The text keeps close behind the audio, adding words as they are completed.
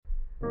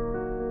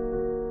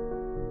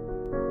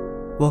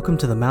Welcome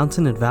to the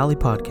Mountain and Valley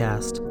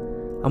Podcast.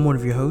 I'm one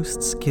of your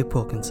hosts, Kip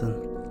Wilkinson.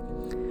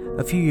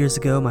 A few years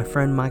ago, my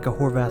friend Micah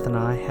Horvath and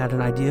I had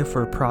an idea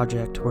for a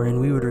project wherein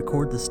we would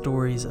record the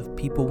stories of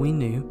people we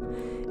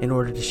knew in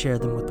order to share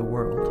them with the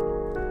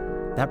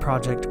world. That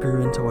project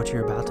grew into what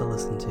you're about to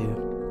listen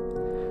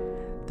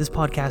to. This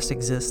podcast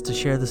exists to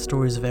share the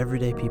stories of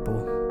everyday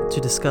people, to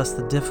discuss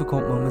the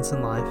difficult moments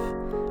in life,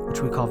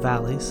 which we call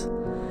valleys,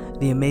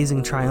 the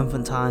amazing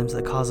triumphant times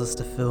that cause us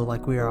to feel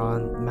like we are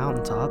on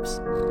mountaintops,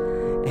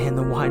 and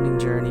the winding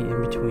journey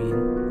in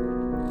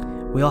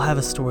between. We all have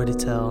a story to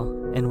tell,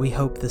 and we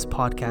hope this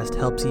podcast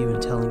helps you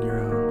in telling your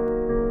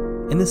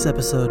own. In this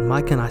episode,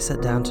 Mike and I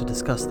sat down to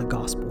discuss the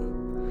gospel.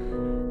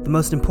 The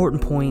most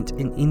important point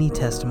in any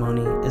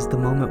testimony is the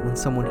moment when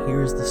someone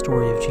hears the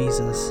story of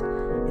Jesus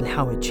and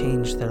how it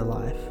changed their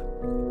life.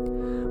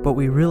 But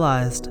we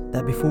realized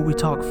that before we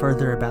talk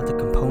further about the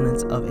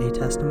components of a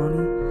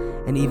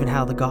testimony, and even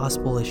how the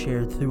gospel is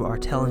shared through our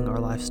telling our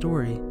life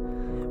story,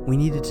 we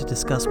needed to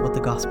discuss what the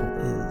gospel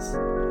is.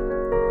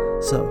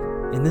 So,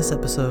 in this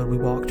episode, we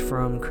walked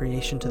from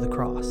creation to the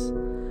cross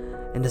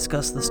and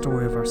discussed the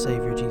story of our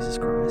Savior, Jesus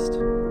Christ.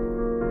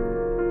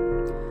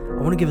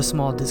 I want to give a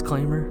small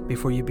disclaimer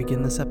before you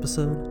begin this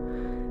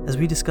episode. As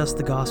we discussed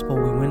the gospel,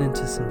 we went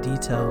into some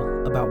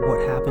detail about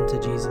what happened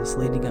to Jesus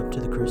leading up to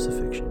the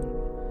crucifixion.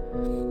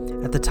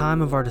 At the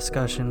time of our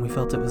discussion, we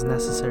felt it was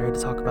necessary to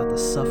talk about the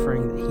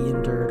suffering that he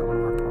endured on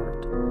our part.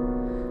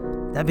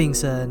 That being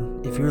said,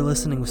 if you're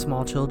listening with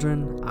small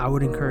children, I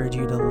would encourage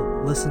you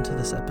to listen to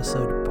this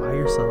episode by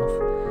yourself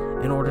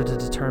in order to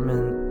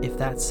determine if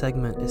that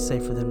segment is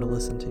safe for them to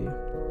listen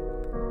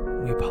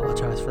to. We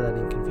apologize for that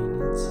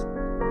inconvenience.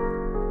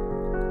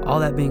 All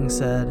that being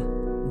said,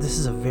 this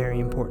is a very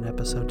important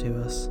episode to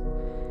us.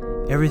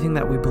 Everything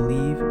that we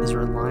believe is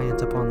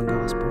reliant upon the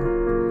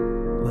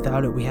gospel.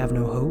 Without it, we have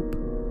no hope,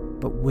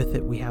 but with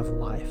it, we have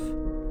life.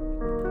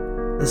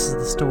 This is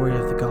the story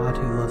of the God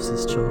who loves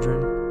his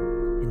children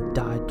and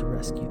died to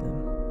rescue them.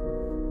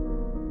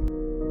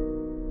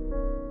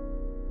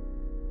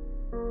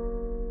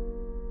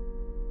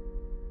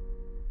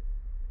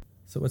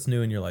 So what's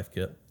new in your life,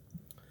 Kip?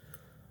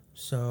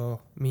 So,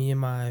 me and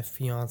my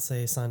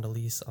fiance signed a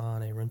lease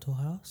on a rental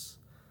house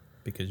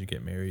Because you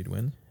get married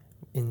when?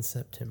 in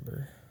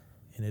September.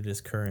 And it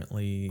is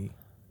currently...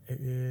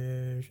 It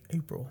is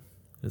April.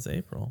 It is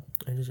April.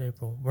 It is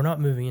April. We're not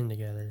moving in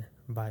together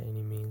by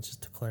any means,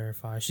 just to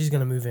clarify. She's going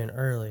to move in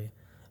early,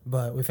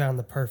 but we found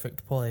the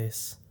perfect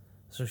place,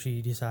 so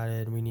she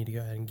decided we need to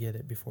go ahead and get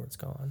it before it's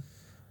gone.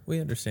 We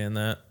understand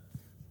that.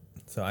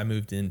 So I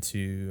moved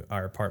into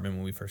our apartment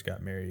when we first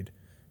got married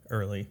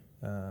early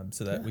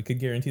so that we could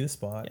guarantee the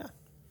spot.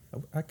 Yeah.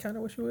 I kind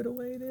of wish we would have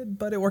waited,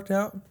 but it worked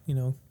out. You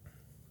know,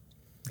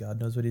 God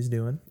knows what he's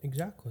doing.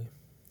 Exactly.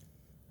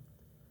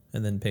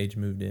 And then Paige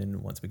moved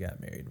in once we got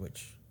married,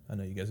 which I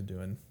know you guys are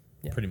doing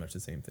pretty much the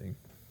same thing.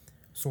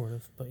 Sort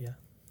of, but yeah.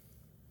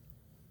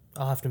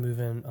 I'll have to move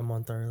in a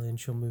month early, and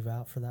she'll move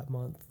out for that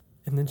month,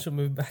 and then she'll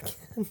move back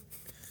in.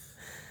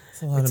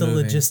 It's a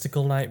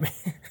logistical nightmare.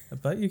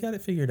 But you got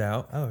it figured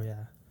out. Oh,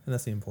 yeah. And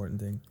that's the important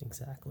thing.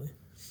 Exactly.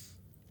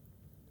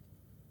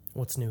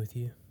 What's new with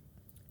you?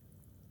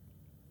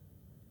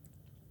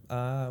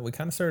 We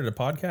kind of started a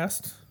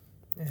podcast.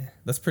 Yeah.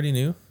 That's pretty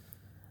new.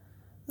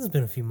 This has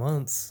been a few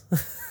months.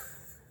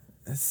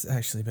 It's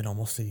actually been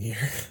almost a year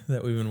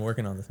that we've been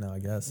working on this now, I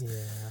guess.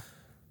 Yeah.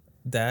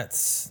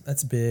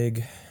 That's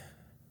big.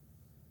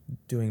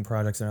 Doing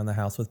projects around the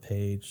house with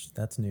Paige,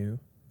 that's new,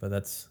 but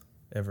that's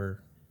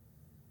ever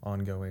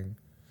ongoing.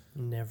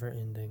 Never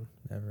ending.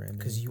 Never ending.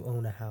 Because you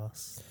own a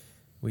house.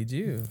 We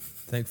do.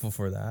 Thankful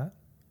for that.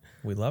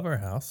 We love our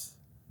house,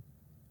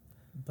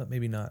 but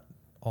maybe not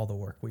all the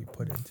work we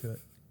put into it.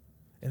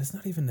 And it's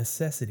not even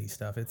necessity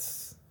stuff.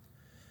 It's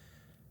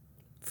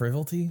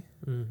frivolity.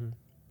 Mm-hmm.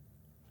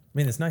 I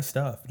mean, it's nice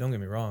stuff. Don't get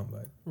me wrong,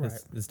 but Right.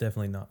 it's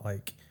definitely not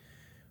like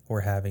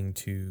we're having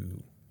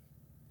to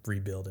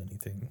rebuild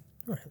anything.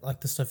 Right, like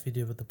the stuff you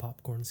did with the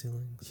popcorn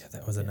ceilings. Yeah,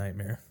 that was a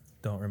nightmare.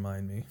 Don't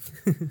remind me.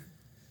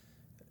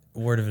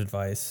 Word of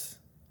advice,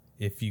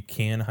 if you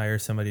can hire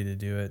somebody to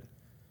do it,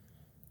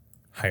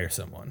 hire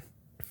someone.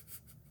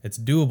 It's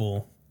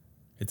doable.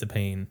 It's a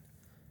pain.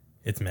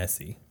 It's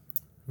messy.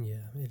 Yeah,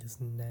 it is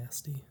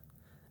nasty.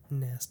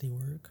 Nasty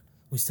work.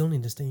 We still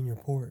need to stay in your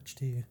porch,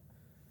 too.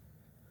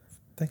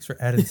 Thanks for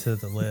adding to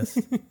the list.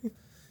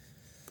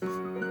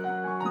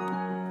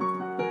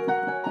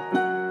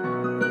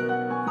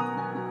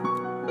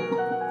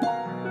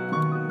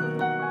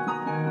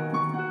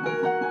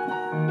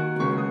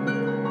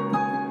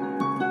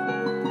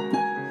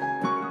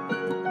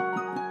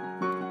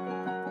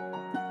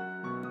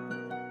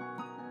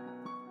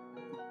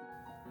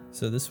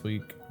 So this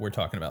week, we're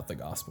talking about the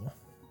gospel,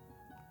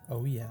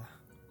 Oh, yeah.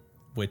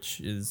 which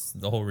is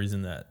the whole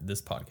reason that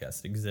this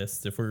podcast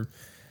exists. If we're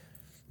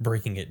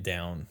breaking it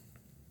down,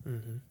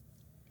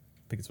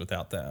 because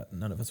without that,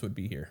 none of us would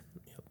be here.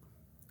 Yep.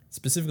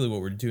 Specifically, what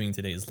we're doing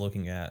today is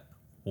looking at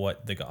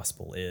what the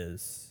gospel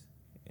is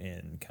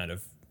and kind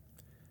of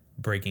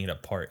breaking it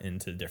apart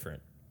into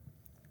different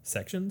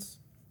sections.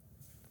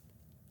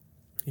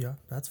 Yeah,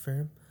 that's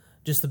fair.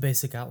 Just the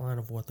basic outline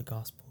of what the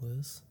gospel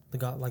is.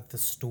 Like the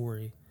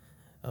story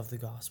of the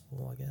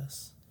gospel, I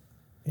guess.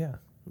 Yeah.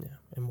 Yeah,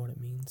 and what it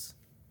means.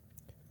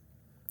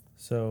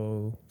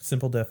 So,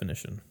 simple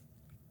definition.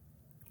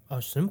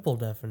 A simple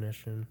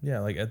definition. Yeah,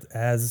 like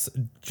as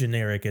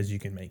generic as you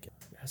can make it.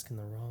 You're asking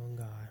the wrong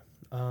guy.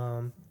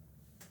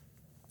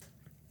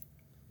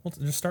 Well,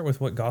 just start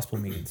with what gospel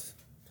means.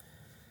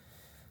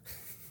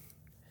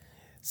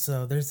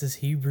 So there's this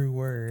Hebrew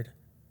word.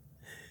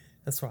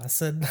 That's why I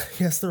said I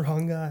guess the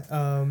wrong guy.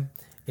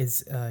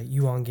 It's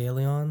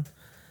euangelion,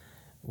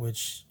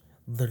 which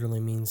literally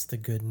means the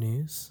good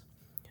news,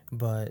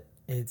 but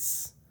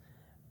it's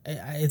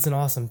an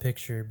awesome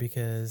picture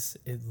because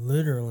it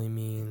literally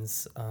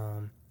means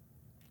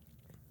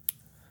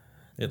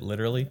It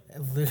literally?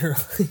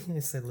 literally I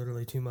say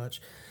literally too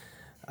much,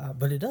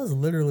 but it does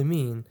literally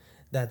mean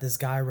that this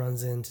guy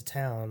runs into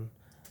town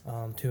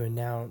to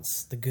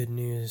announce the good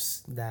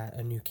news that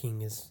a new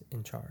king is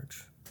in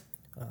charge.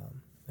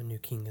 A new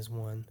king is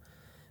won.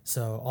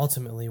 So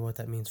ultimately what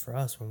that means for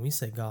us when we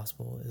say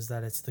gospel is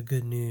that it's the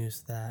good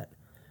news that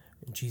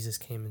Jesus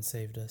came and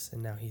saved us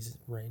and now he's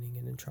reigning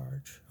and in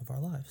charge of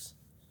our lives.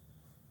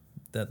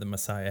 That the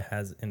Messiah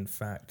has in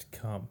fact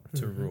come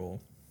to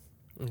rule.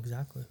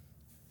 Exactly.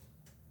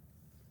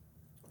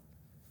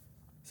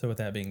 So with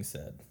that being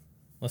said,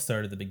 let's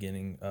start at the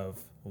beginning of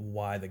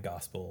why the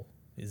gospel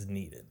is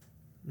needed.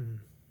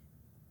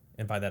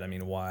 And by that I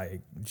mean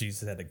why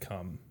Jesus had to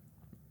come.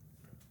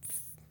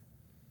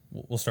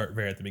 We'll start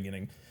very at the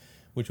beginning,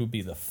 which would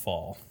be the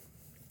fall.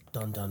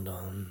 Dun dun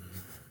dun.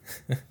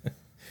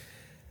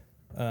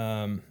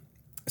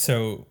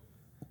 So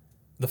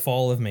the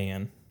fall of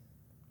man,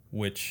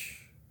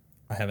 which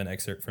I have an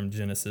excerpt from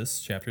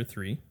Genesis chapter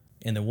 3.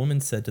 And the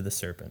woman said to the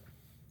serpent,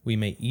 "We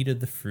may eat of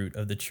the fruit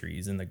of the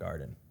trees in the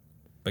garden.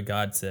 But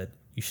God said,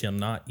 You shall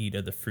not eat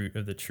of the fruit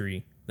of the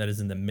tree that is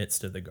in the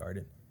midst of the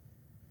garden.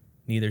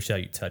 Neither shall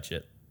you touch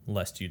it,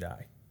 lest you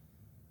die."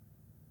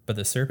 But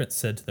the serpent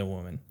said to the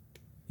woman,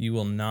 "You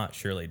will not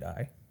surely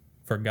die.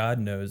 For God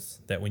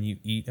knows that when you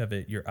eat of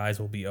it, your eyes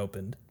will be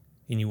opened,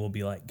 and you will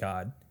be like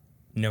God,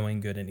 knowing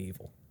good and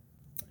evil."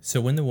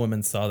 So when the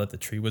woman saw that the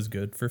tree was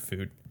good for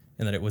food,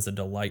 and that it was a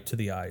delight to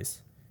the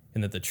eyes,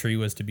 and that the tree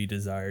was to be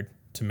desired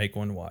to make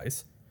one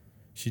wise,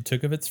 she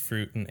took of its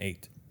fruit and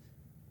ate.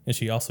 And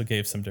she also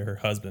gave some to her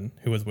husband,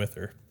 who was with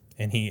her,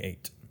 and he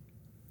ate.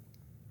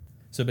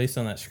 So based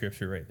on that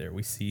scripture right there,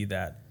 we see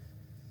that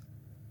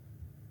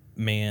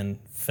man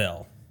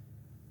fell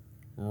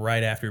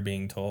right after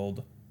being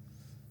told,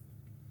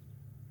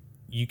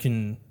 you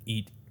can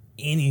eat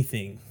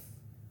anything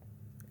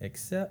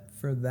except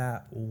for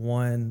that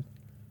one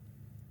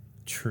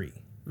tree.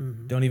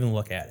 Don't even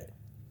look at it.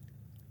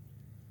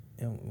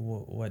 And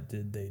what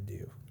did they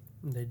do?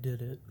 They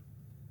did it.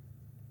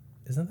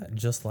 Isn't that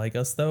just like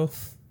us, though?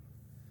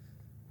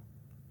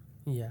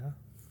 Yeah.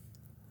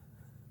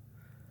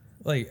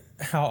 Like,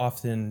 how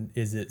often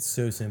is it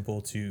so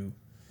simple to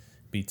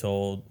be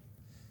told,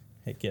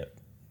 hey, Kip,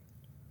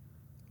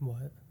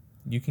 What?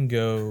 you can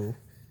go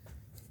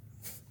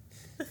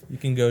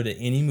to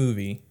any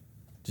movie,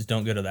 just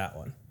don't go to that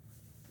one.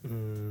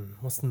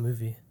 What's the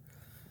movie?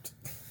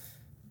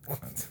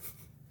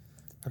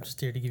 I'm just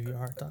here to give you a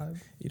hard time.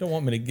 You don't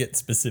want me to get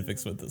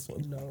specifics with this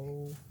one.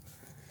 No.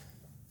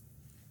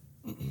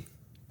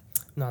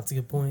 No, it's a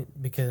good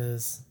point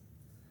because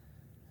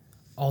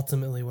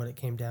ultimately what it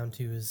came down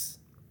to is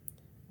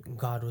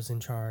God was in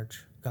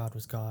charge. God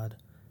was God.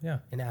 Yeah.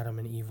 And Adam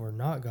and Eve were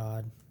not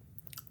God.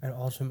 And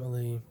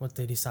ultimately what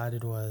they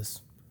decided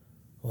was,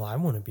 well, I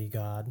want to be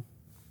God.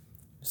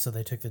 So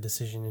they took the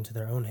decision into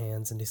their own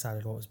hands and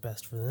decided what was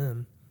best for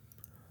them.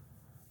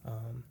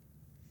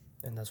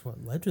 And that's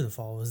what led to the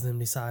fall, was them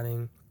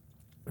deciding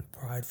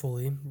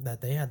pridefully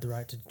that they had the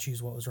right to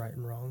choose what was right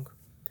and wrong.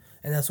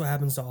 And that's what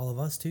happens to all of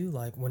us too.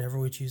 Like whenever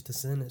we choose to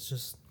sin,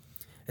 it's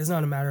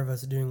not a matter of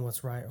us doing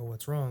what's right or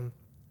what's wrong,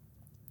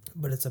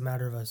 but it's a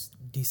matter of us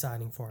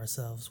deciding for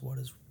ourselves what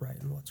is right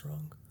and what's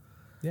wrong.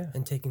 Yeah.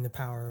 And taking the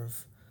power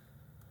of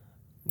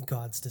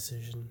God's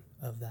decision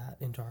of that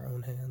into our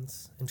own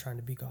hands and trying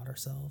to be God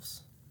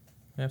ourselves.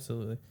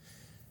 Absolutely.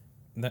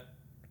 That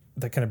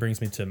kind of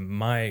brings me to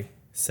my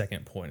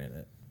second point in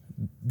it.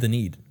 The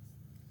need.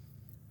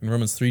 In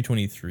Romans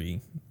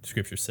 3:23,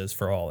 Scripture says,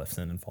 "For all have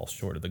sinned and fall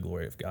short of the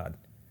glory of God."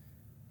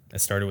 It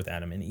started with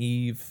Adam and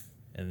Eve,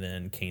 and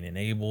then Cain and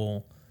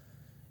Abel,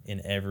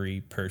 in every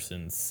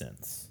person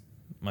since,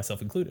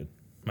 myself included,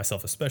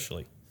 myself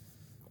especially.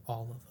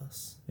 All of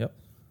us. Yep.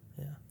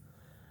 Yeah.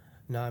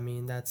 No, I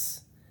mean,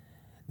 that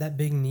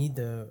big need,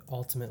 though,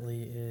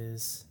 ultimately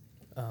is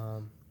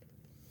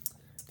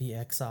the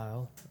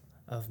exile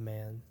of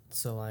man.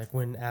 So, like,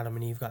 when Adam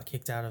and Eve got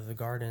kicked out of the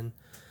garden,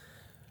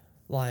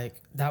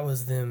 like, that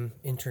was them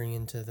entering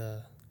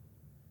into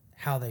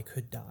how they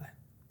could die.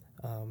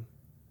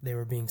 They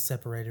were being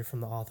separated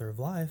from the author of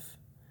life,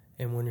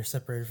 and when you're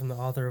separated from the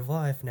author of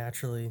life,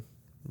 naturally,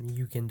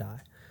 you can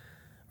die,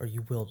 or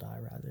you will die,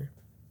 rather.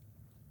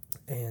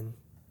 And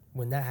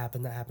when that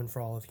happened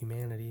for all of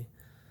humanity.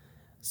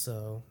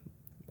 So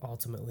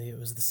ultimately it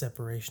was the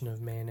separation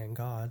of man and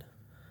God,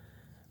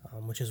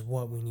 which is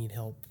what we need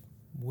help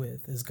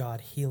with, is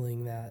God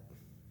healing that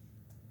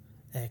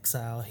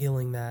exile,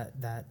 healing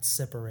that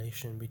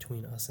separation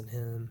between us and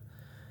him.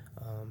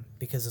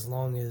 Because as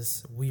long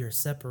as we are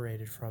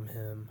separated from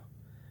him,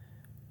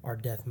 our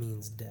death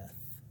means death.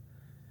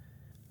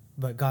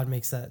 But God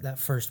makes that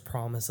first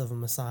promise of a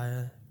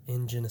Messiah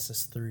in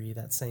Genesis 3,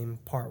 that same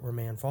part where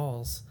man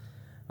falls.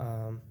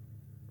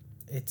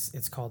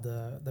 It's called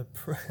the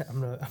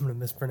I'm gonna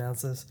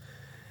mispronounce this,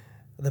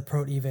 the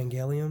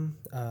Proto-Evangelium,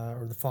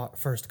 or the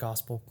first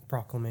gospel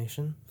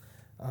proclamation.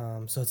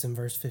 So it's in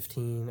verse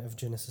 15 of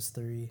Genesis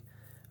 3,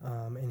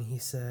 and he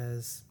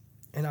says,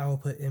 "And I will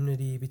put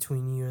enmity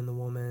between you and the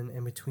woman,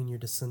 and between your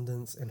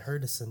descendants and her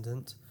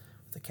descendant,"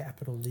 with a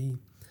capital D.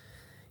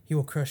 "He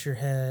will crush your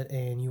head,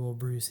 and you will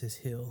bruise his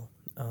heel."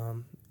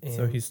 And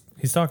So he's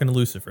talking to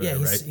Lucifer, yeah,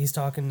 there, right? he's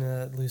talking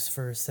to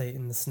Lucifer,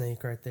 Satan, the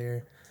snake, right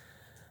there.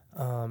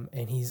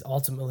 And he's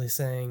ultimately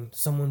saying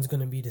someone's going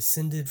to be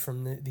descended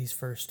from these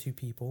first two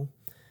people,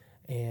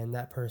 and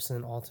that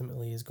person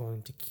ultimately is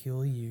going to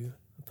kill you,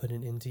 put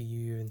an end to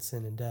you in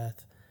sin and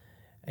death,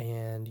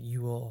 and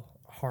you will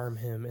harm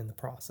him in the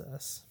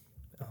process.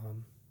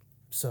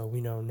 So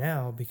we know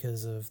now,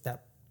 because of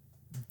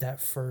that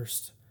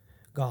first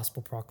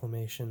gospel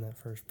proclamation, that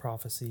first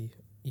prophecy,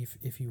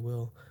 if you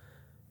will,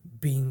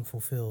 being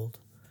fulfilled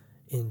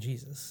in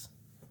Jesus.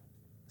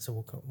 So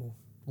we'll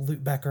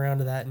loop back around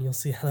to that, and you'll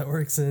see how that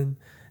works in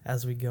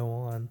as we go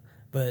on.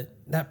 But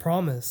that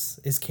promise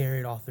is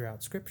carried all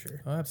throughout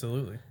Scripture. Oh,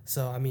 absolutely.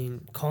 So, I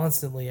mean,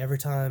 constantly, every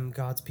time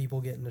God's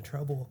people get into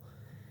trouble,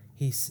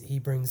 he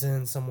brings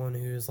in someone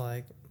who's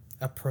like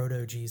a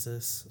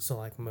proto-Jesus. So,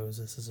 like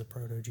Moses is a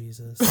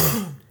proto-Jesus,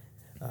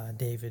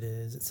 David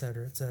is,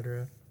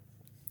 etc.,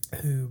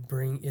 who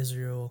bring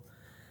Israel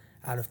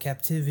out of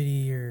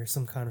captivity or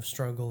some kind of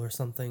struggle or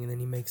something. And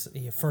then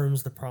he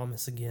affirms the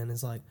promise again.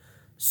 Is like,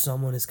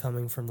 someone is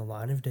coming from the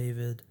line of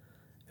David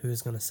who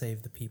is going to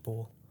save the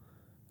people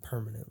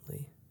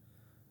permanently.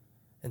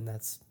 And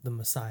that's the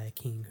Messiah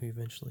King who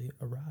eventually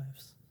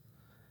arrives.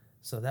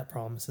 So that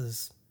promise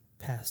is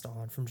passed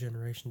on from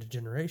generation to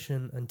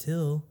generation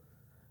until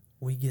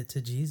we get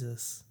to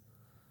Jesus.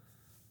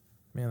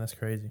 Man, that's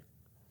crazy.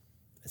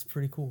 It's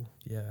pretty cool.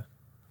 Yeah.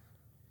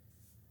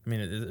 I mean,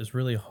 it's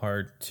really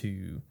hard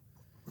to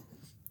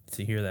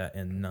hear that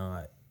and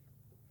not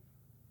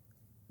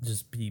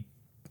just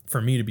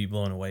for me to be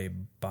blown away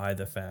by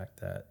the fact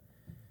that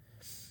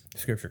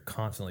Scripture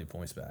constantly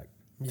points back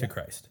to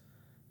Christ.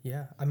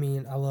 Yeah, I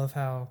mean, I love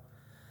how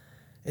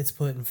it's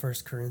put in 1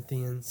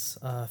 Corinthians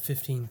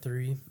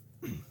 15:3,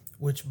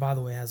 which, by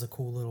the way, has a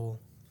cool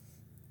little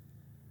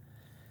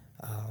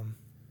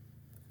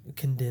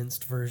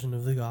condensed version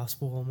of the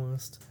gospel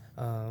almost.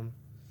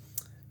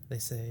 They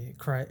say,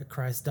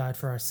 Christ died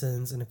for our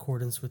sins in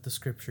accordance with the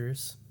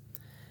Scriptures,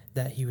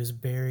 that he was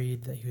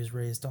buried, that he was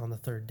raised on the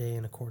third day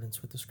in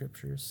accordance with the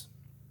Scriptures.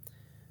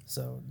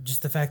 So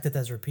just the fact that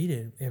that's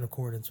repeated in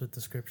accordance with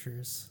the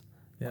Scriptures,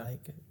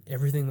 like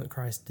everything that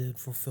Christ did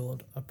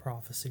fulfilled a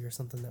prophecy or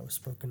something that was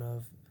spoken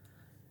of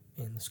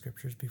in the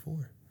Scriptures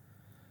before.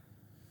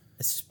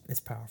 It's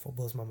powerful,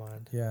 blows my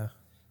mind. Yeah.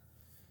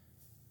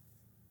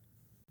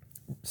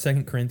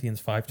 2 Corinthians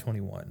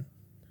 5:21.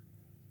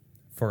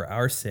 For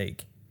our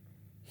sake,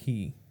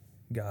 he,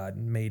 God,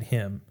 made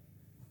him,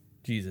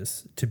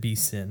 Jesus, to be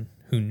sin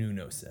who knew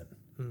no sin.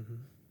 Mm-hmm.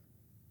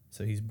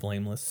 So he's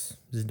blameless.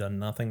 He's done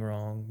nothing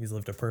wrong. He's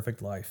lived a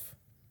perfect life.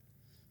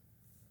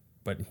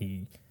 But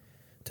he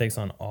takes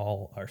on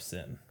all our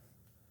sin.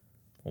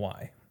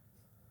 Why?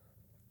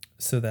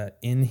 So that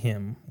in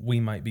him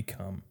we might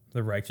become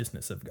the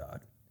righteousness of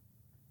God.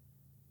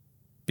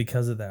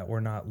 Because of that, we're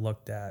not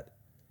looked at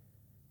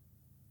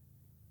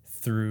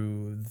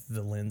through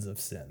the lens of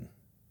sin.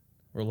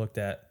 We're looked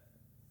at,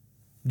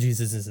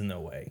 Jesus is in the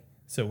way.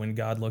 So when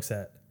God looks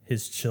at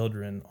his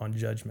children on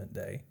Judgment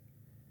Day,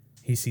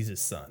 he sees his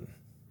son.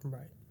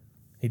 Right.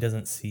 He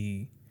doesn't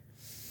see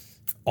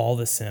all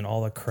the sin,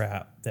 all the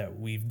crap that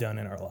we've done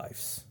in our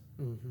lives.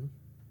 Mm-hmm.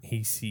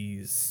 He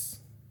sees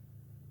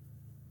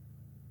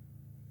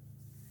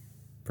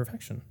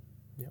perfection.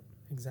 Yep,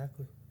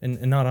 exactly.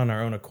 And not on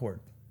our own accord,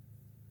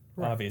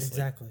 Right, obviously.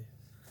 Exactly.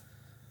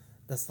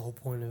 That's the whole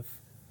point of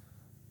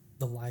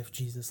the life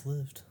Jesus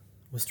lived,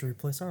 was to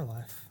replace our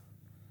life.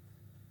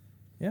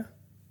 Yeah.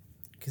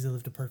 Because he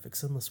lived a perfect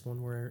sinless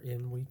one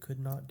wherein we could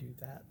not do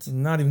that.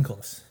 Not even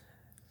close.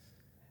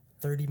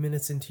 30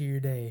 minutes into your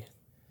day,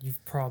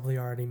 you've probably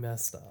already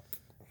messed up.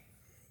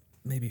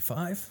 Maybe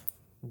 5.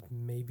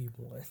 Maybe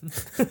 1.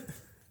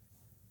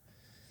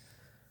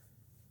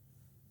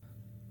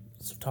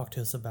 So talk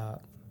to us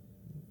about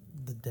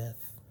the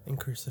death and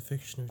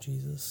crucifixion of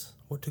Jesus.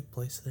 What took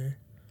place there?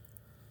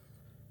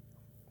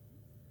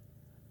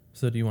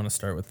 So do you want to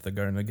start with the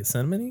Garden of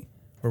Gethsemane?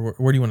 Or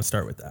where do you want to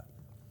start with that?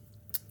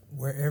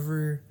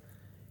 Wherever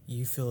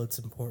you feel it's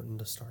important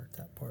to start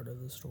that part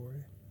of the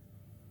story.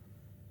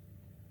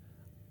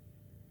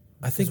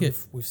 I think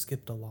we've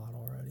skipped a lot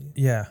already.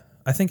 Yeah,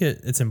 I think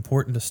it's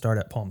important to start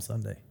at Palm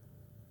Sunday.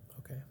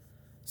 Okay.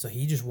 So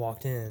he just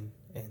walked in,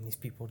 and these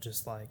people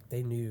just like,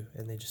 they knew,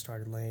 and they just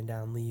started laying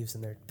down leaves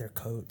in their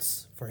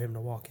coats for him to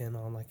walk in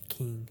on like a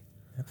king.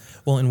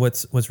 Well, and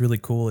what's really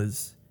cool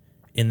is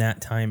in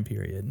that time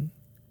period,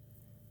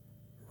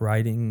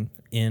 riding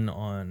in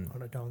on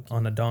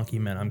a donkey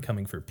meant I'm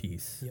coming for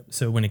peace. Yep.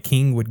 So when a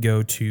king would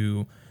go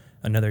to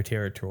another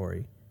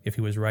territory, if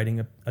he was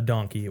riding a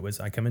donkey, it was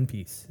I come in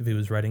peace. If he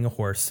was riding a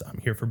horse, I'm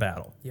here for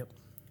battle. Yep.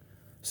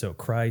 So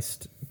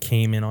Christ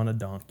came in on a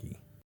donkey.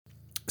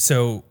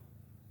 So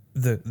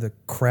the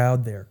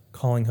crowd there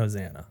calling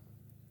Hosanna.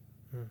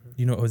 Mm-hmm.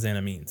 You know what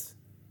Hosanna means?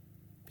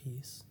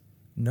 Peace.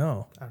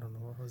 No. I don't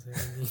know what Hosanna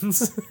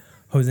means.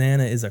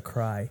 Hosanna is a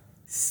cry,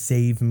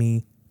 save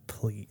me,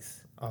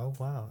 please. Oh,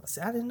 wow.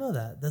 See, I didn't know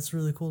that. That's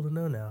really cool to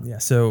know now. Yeah,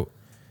 so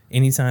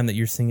anytime that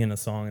you're singing a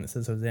song and it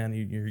says Hosanna,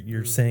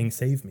 you're saying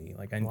save me.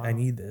 Like, I Wow.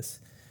 need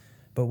this.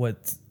 But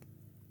what's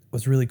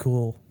really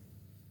cool,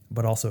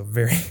 but also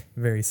very,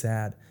 very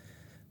sad,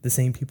 the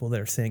same people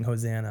that are saying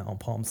Hosanna on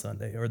Palm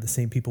Sunday are the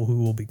same people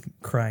who will be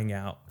crying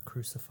out,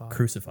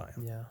 crucify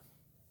him. Yeah.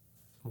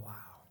 Wow.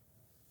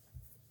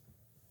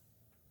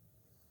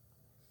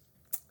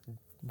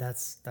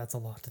 That's a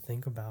lot to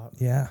think about.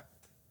 Yeah.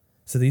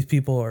 So these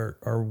people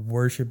are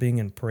worshiping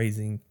and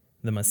praising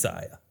the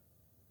Messiah.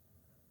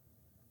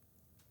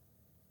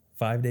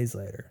 5 days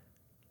later,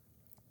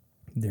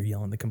 they're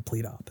yelling the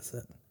complete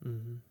opposite.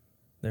 Mm-hmm.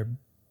 They're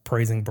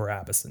praising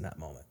Barabbas in that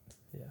moment.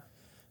 Yeah.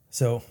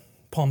 So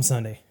Palm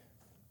Sunday,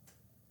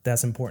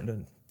 that's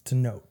important to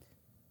note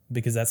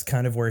because that's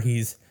kind of where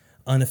he's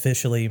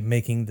unofficially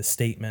making the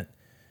statement,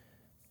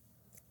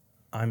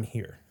 I'm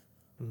here.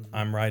 Mm-hmm.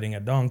 I'm riding a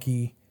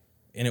donkey.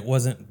 And it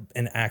wasn't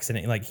an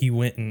accident. Like he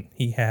went and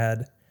he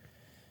had,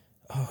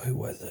 who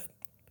was it?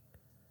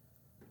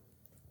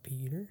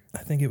 Peter?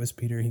 I think it was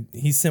Peter.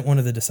 He sent one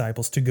of the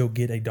disciples to go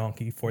get a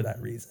donkey for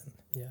that reason.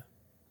 Yeah.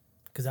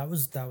 Because that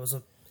was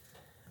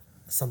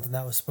something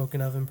that was spoken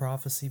of in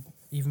prophecy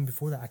even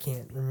before that. I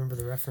can't remember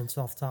the reference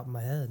off the top of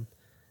my head.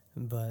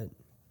 But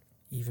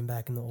even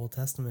back in the Old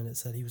Testament, it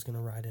said he was going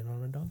to ride in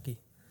on a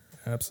donkey.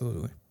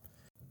 Absolutely.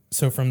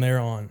 So from there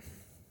on,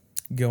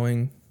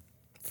 going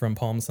from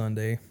Palm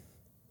Sunday,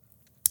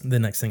 the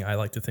next thing I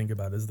like to think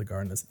about is the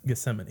Garden of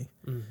Gethsemane.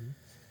 Mm-hmm.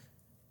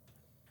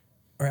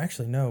 Or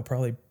actually, no,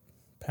 probably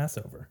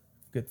Passover,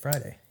 Good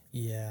Friday.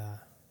 Yeah.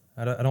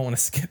 I don't want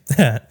to skip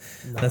that.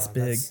 No, That's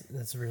big.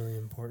 That's really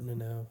important to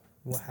know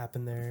what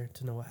happened there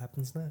to know what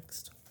happens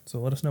next. So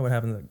let us know what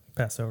happens at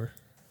Passover.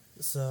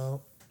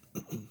 So,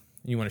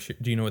 You want to?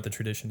 Do you know what the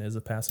tradition is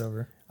of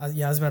Passover? I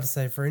was about to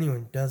say, for anyone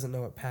who doesn't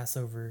know what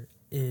Passover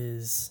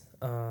is,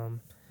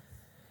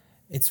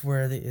 it's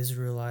where the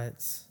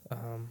Israelites,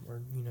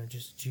 or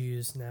just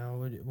Jews now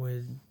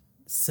would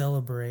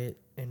celebrate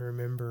and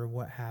remember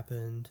what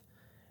happened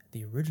at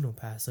the original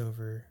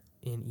Passover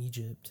in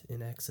Egypt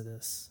in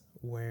Exodus,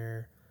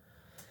 where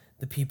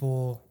the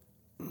people,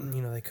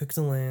 they cooked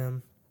the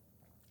lamb,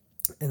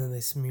 and then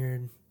they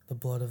smeared the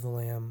blood of the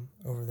lamb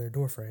over their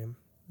doorframe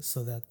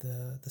so that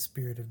the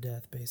spirit of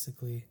death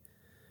basically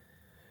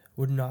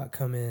would not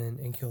come in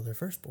and kill their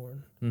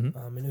firstborn.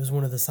 Mm-hmm. And it was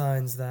one of the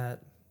signs that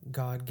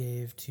God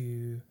gave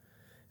to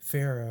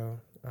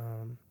Pharaoh,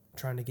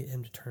 trying to get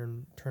him to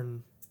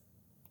turn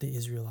the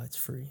Israelites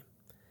free.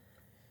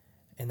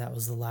 And that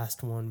was the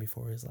last one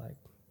before he was like,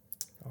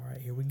 all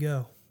right, here we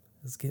go.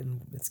 It's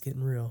getting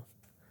real.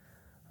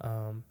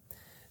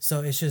 So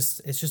it's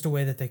just a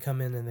way that they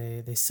come in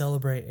and they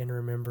celebrate and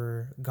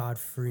remember God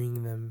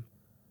freeing them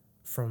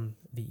from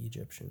the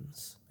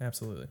Egyptians.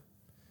 Absolutely.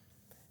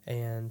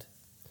 And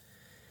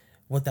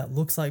what that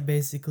looks like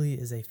basically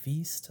is a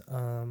feast.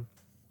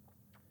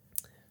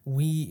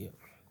 We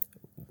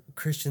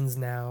Christians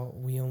now,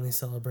 we only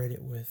celebrate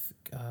it with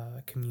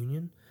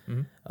communion.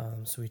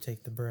 Mm-hmm. So we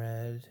take the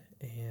bread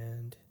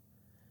and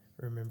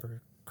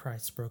remember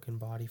Christ's broken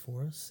body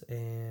for us,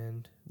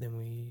 and then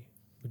we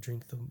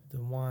drink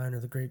the wine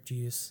or the grape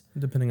juice.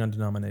 Depending on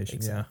denomination,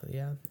 Exactly,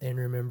 yeah. And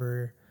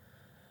remember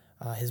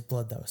his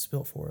blood that was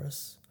spilt for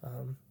us.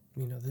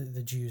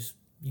 The Jews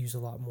use a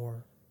lot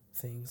more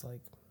things,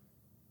 like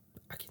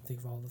I can't think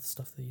of all the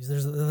stuff they use.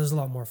 There's a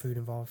lot more food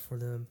involved for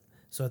them.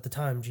 So at the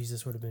time,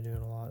 Jesus would have been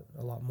doing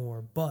a lot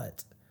more.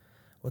 But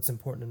what's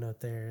important to note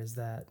there is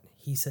that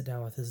he sat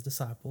down with his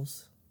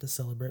disciples to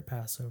celebrate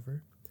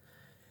Passover,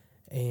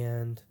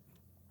 and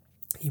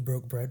he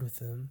broke bread with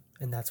them,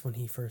 and that's when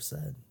he first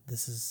said,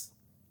 "This is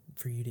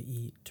for you to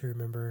eat to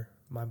remember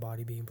my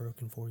body being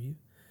broken for you."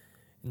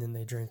 And then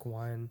they drank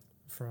wine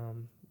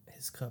from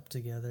his cup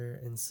together,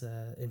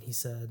 and he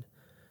said,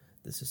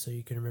 "This is so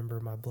you can remember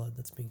my blood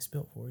that's being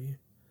spilt for you."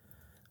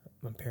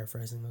 I'm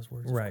paraphrasing those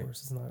words, Right. Of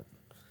course. It's not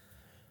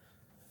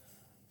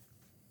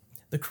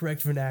the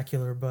correct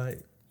vernacular,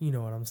 but you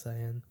know what I'm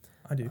saying.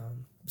 I do.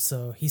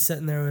 So he's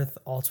sitting there with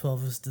all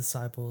 12 of his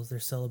disciples. They're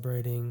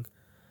celebrating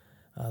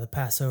the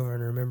Passover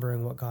and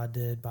remembering what God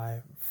did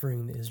by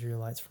freeing the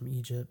Israelites from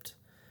Egypt.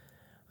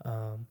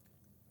 And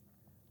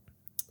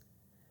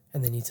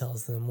then he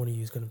tells them, one of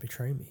you is going to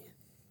betray me.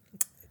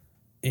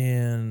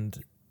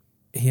 And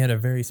he had a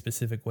very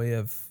specific way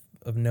of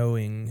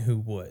knowing who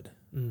would.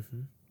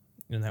 Mm-hmm.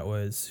 And that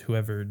was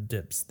whoever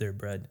dips their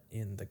bread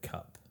in the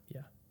cup.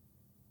 Yeah.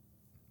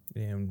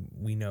 And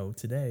we know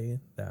today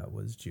that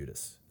was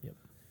Judas. Yep.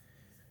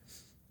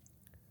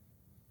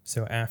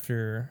 So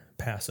after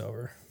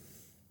Passover,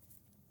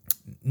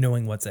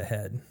 knowing what's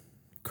ahead,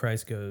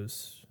 Christ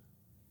goes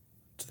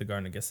to the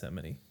Garden of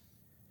Gethsemane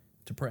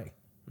to pray.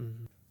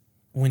 Mm-hmm.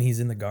 When he's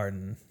in the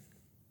garden,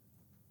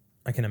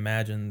 I can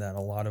imagine that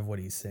a lot of what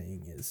he's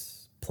saying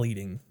is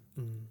pleading.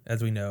 Mm-hmm.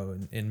 As we know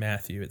in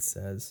Matthew, it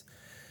says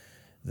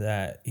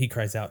that he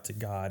cries out to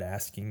God,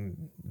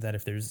 asking that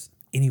if there's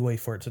any way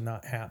for it to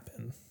not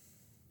happen,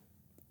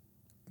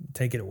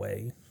 take it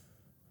away.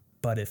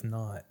 But if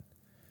not,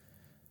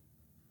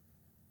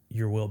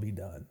 your will be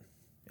done.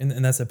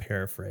 And that's a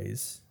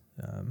paraphrase.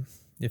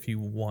 If you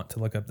want to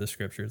look up the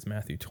scripture, it's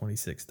Matthew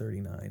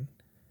 26:39.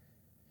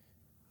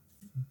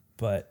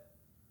 But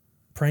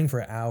praying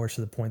for hours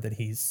to the point that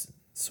he's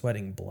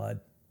sweating blood.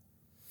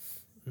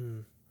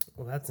 Mm.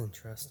 Well, that's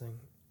interesting.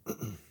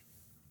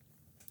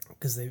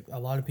 Because a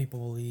lot of people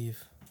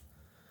believe,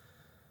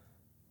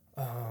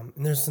 and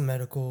there's some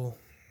medical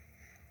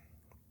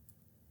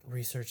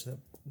research that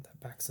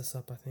backs this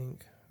up. I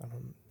think I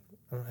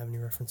don't have any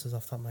references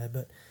off the top of my head,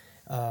 but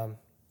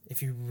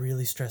if you're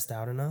really stressed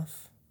out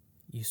enough,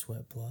 you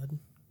sweat blood.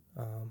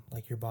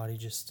 Like your body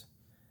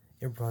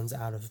it runs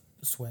out of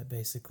sweat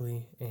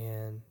basically,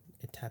 and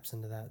it taps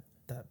into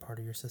that part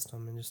of your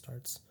system and just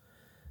starts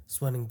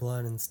sweating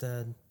blood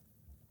instead.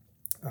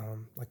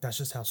 Like that's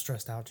just how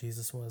stressed out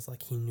Jesus was.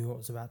 Like he knew what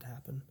was about to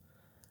happen.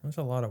 There's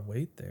a lot of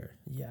weight there.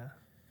 Yeah.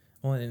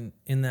 Well,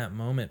 in that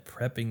moment,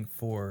 prepping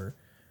for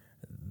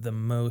the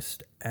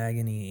most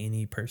agony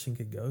any person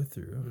could go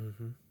through.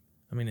 Mm-hmm.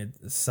 I mean,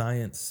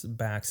 science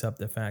backs up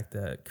the fact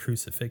that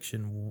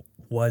crucifixion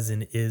was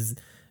and is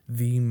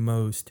the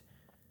most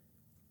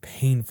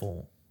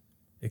painful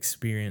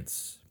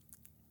experience,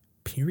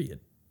 period.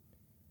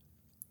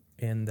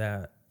 And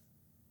that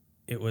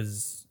it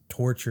was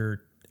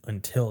torture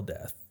until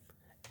death.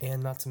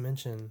 And not to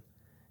mention,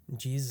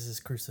 Jesus'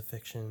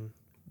 crucifixion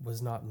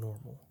was not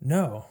normal.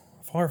 No,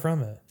 far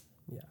from it.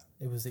 Yeah,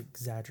 it was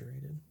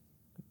exaggerated.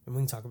 And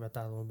we can talk about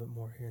that a little bit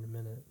more here in a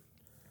minute.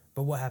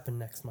 But what happened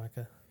next,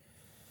 Micah?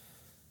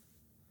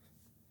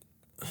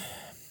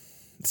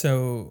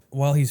 So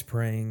while he's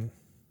praying,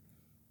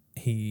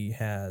 he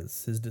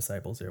has his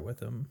disciples there with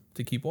him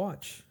to keep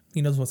watch.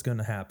 He knows what's going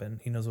to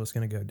happen. He knows what's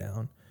going to go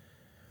down.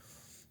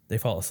 They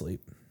fall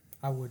asleep.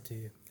 I would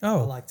too. Oh.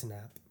 I like to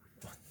nap.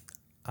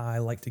 I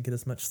like to get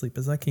as much sleep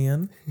as I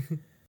can.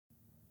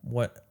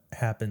 What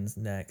happens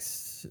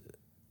next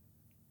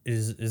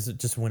is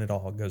just when it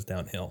all goes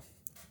downhill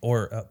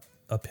or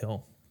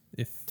uphill.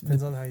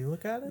 Depends on how you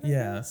look at it.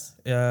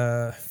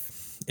 Yeah.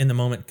 In the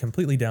moment,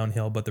 completely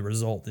downhill, but the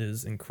result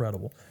is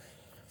incredible.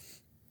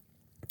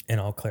 And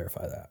I'll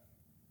clarify that.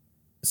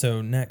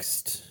 So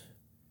next,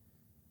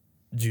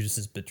 Judas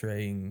is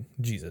betraying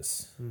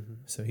Jesus. Mm-hmm.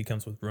 So he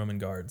comes with Roman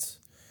guards.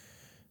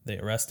 They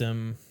arrest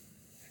him.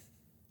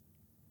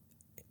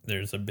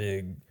 There's a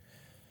big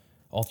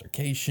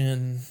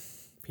altercation.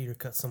 Peter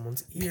cuts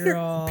someone's ear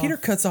off. Peter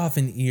cuts off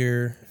an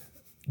ear.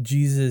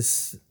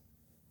 Jesus,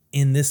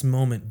 in this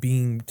moment,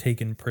 being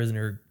taken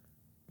prisoner,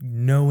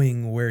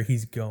 knowing where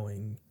he's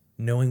going,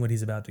 knowing what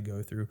he's about to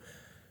go through,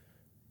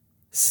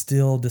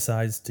 still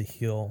decides to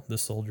heal the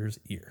soldier's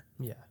ear.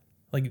 Yeah.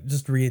 Like,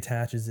 just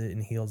reattaches it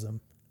and heals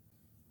him.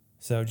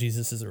 So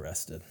Jesus is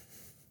arrested.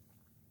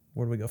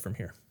 Where do we go from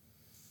here?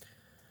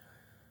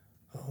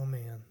 Oh,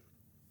 man.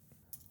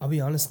 I'll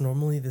be honest,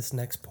 normally this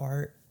next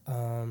part,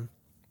 in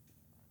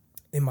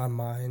my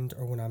mind,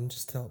 or when I'm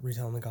just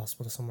retelling the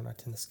gospel to someone, I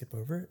tend to skip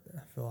over it.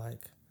 I feel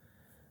like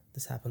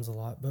this happens a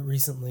lot. But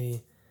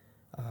recently,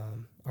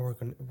 I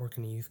work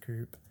in a youth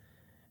group,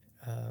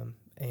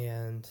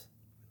 and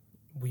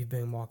we've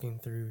been walking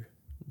through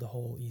the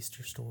whole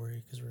Easter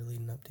story because we're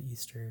leading up to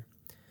Easter.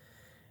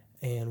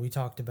 And we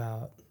talked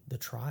about the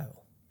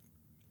trial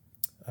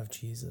of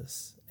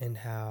Jesus and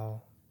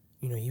how,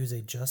 he was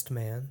a just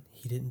man.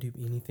 He didn't do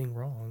anything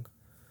wrong.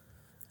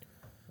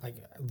 Like,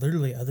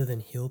 literally, other than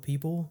heal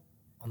people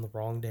on the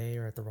wrong day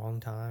or at the wrong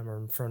time or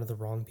in front of the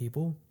wrong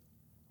people,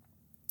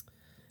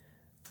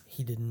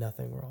 he did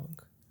nothing wrong.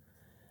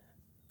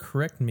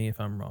 Correct me if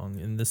I'm wrong.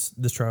 And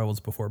this trial was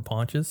before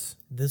Pontius?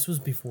 This was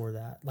before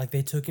that. Like,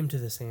 they took him to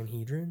the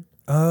Sanhedrin.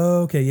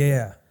 Oh, okay,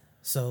 yeah.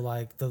 So,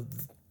 like, the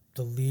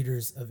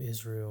leaders of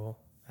Israel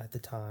at the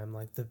time,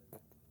 like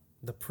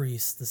the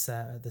priests,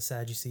 the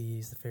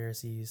Sadducees, the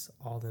Pharisees,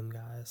 all them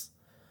guys,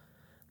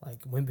 like,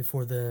 went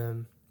before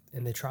them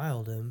and they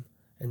trialed him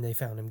and they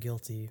found him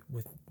guilty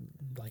with,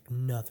 like,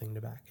 nothing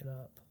to back it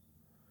up.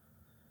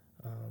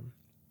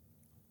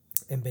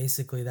 And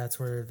basically that's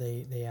where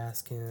they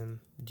ask him,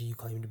 do you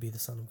claim to be the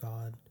Son of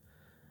God?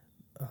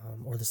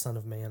 Or the Son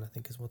of Man, I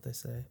think is what they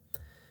say.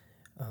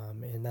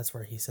 And that's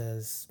where he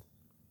says,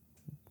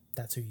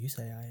 that's who you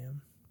say I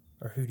am.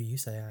 Or who do you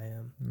say I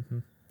am? Mm-hmm.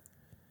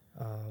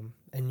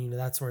 And,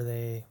 that's where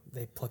they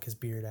pluck his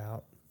beard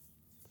out.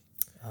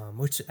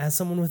 Which, as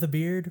someone with a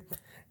beard,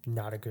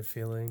 not a good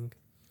feeling.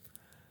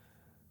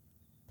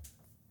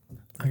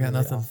 I got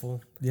nothing.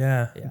 Awful.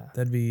 Yeah, Yeah.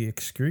 that'd be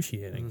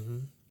excruciating. Mm-hmm.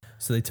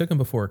 So they took him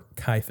before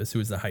Caiaphas, who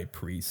was the high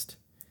priest.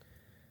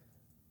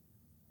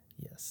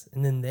 Yes,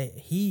 and then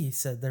he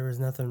said there was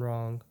nothing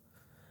wrong.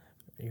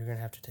 You're gonna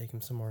have to take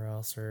him somewhere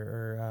else,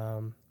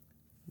 or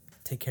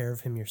take care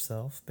of him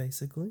yourself,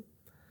 basically.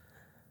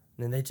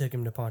 And then they took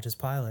him to Pontius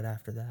Pilate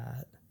after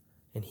that,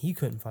 and he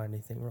couldn't find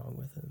anything wrong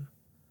with him.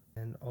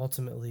 And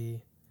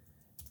ultimately,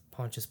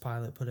 Pontius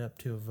Pilate put it up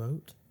to a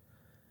vote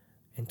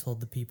and told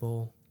the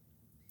people,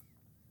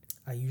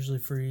 I usually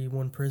free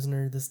one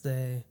prisoner this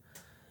day.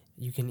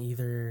 You can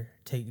either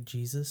take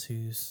Jesus,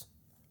 who's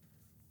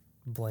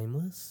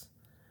blameless,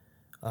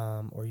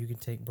 or you can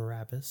take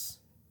Barabbas,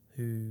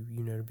 who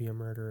you know to be a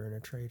murderer and a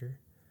traitor.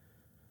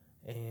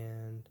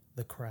 And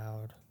the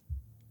crowd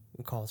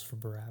calls for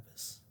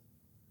Barabbas.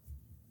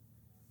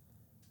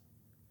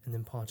 And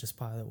then Pontius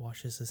Pilate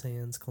washes his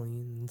hands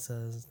clean and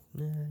says,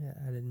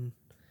 I didn't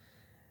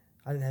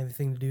have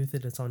anything to do with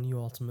it. It's on you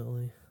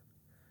ultimately.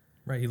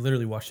 Right, he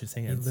literally washed his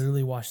hands. He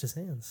literally washed his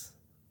hands.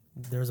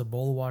 There was a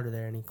bowl of water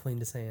there, and he cleaned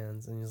his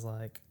hands. And he's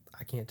like,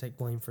 I can't take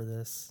blame for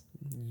this.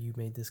 You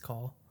made this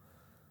call.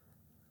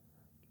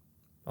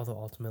 Although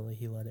ultimately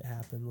he let it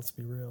happen. Let's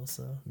be real.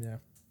 So Yeah.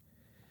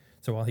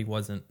 So while he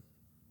wasn't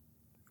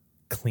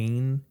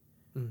clean,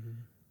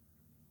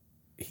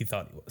 he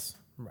thought he was.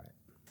 right.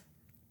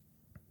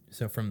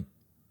 So from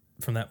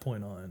that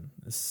point on,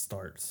 this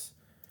starts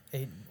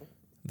It,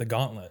 the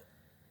gauntlet.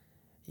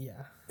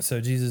 yeah. So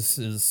Jesus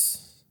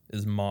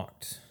is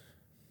mocked,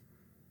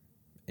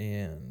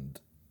 and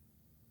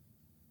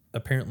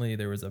apparently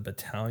there was a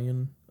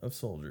battalion of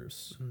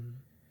soldiers.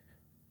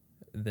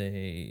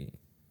 They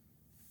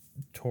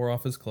tore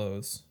off his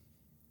clothes,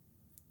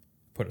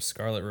 put a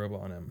scarlet robe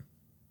on him,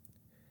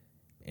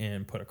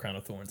 and put a crown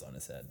of thorns on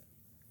his head.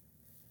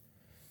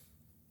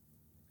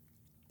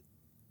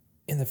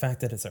 And the fact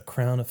that it's a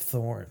crown of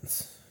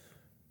thorns,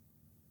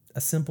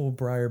 a simple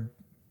briar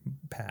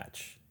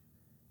patch,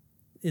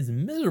 is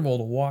miserable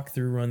to walk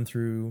through, run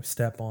through,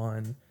 step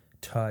on,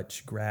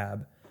 touch,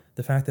 grab.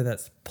 The fact that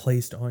that's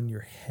placed on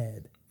your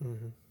head,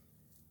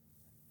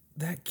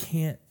 that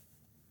can't,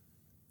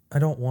 I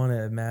don't want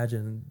to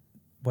imagine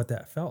what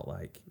that felt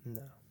like.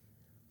 No.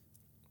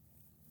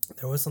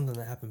 There was something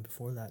that happened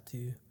before that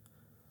too,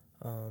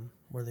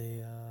 where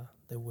they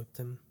whipped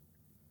him.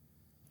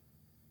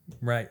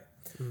 Right.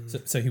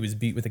 So he was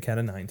beat with a cat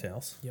of nine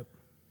tails. Yep.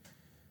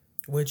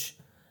 Which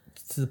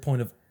To the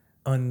point of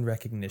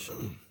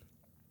unrecognition.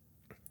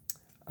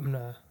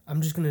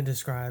 I'm just gonna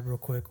describe real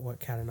quick what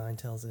cat of nine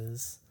tails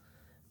is,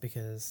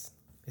 because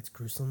it's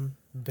gruesome.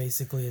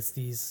 Basically, it's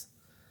these.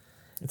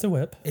 It's a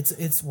whip.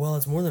 It's more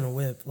than a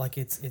whip. Like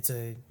it's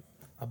a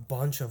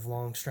bunch of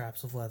long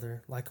straps of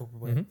leather, like a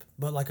whip,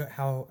 but like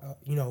how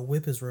a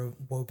whip is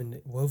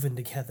woven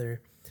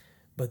together,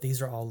 but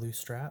these are all loose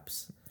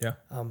straps. Yeah.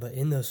 But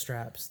in those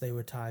straps, they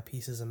would tie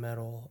pieces of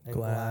metal and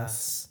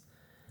glass.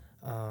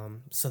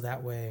 So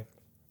that way,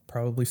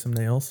 Probably some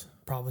nails.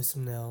 probably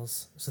some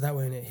nails. So that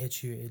way, when it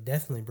hit you, it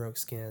definitely broke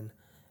skin.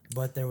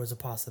 But there was a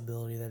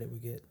possibility that it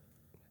would get,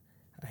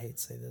 I hate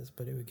to say this,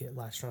 but it would get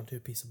latched onto a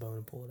piece of bone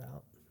and pull it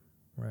out.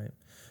 Right.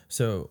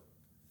 So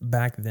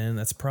back then,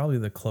 that's probably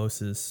the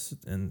closest,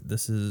 and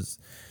this is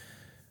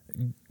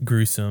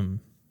gruesome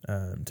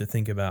to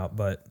think about,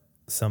 but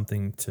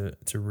something to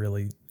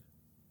really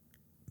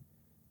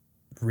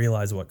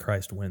realize what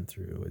Christ went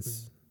through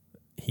is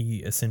he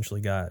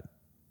essentially got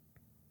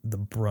the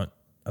brunt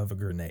of a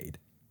grenade.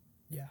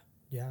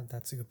 Yeah,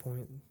 that's a good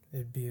point.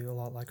 It'd be a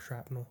lot like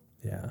shrapnel.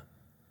 Yeah.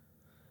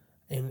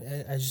 And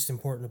it's just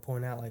important to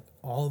point out, like,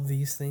 all of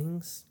these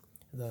things,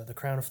 the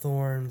crown of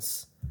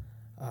thorns,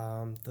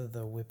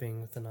 the whipping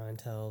with the nine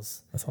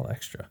tails, That's all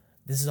extra.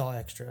 this is all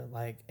extra.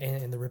 Like,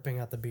 and the ripping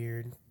out the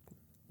beard,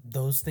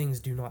 those things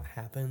do not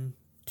happen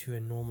to a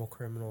normal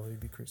criminal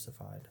who'd be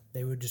crucified.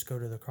 They would just go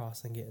to the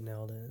cross and get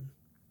nailed in.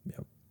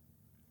 Yep.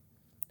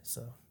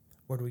 So,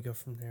 where do we go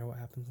from there? What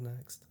happens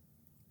next?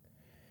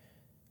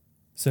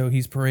 So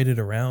he's paraded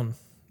around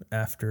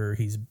after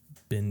he's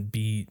been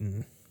beat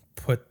and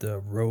put the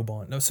robe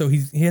on. No, so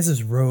he has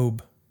this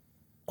robe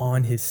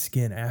on his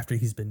skin after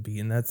he's been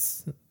beaten.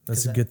 That's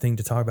a good thing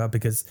to talk about,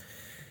 because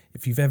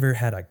if you've ever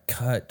had a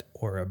cut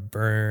or a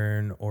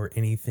burn or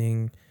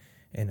anything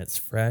and it's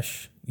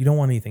fresh, you don't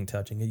want anything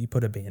touching it. You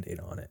put a Band-Aid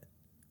on it.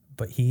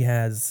 But he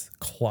has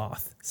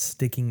cloth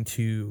sticking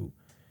to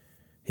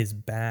his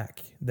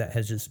back that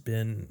has just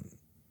been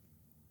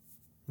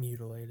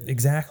Mutilated.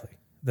 Exactly.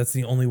 That's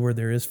the only word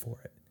there is for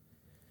it.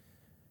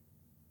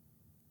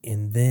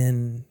 And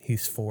then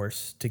he's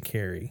forced to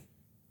carry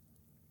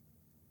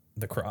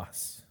the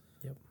cross.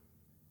 Yep.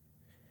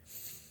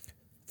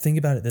 Think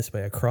about it this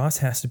way. A cross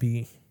has to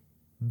be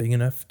big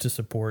enough to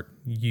support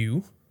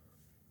you,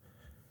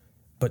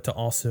 but to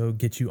also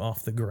get you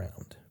off the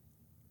ground.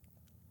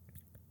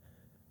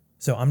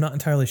 So I'm not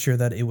entirely sure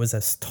that it was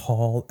as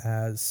tall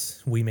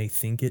as we may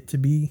think it to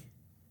be.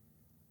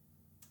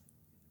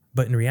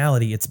 But in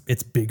reality,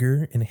 it's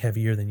bigger and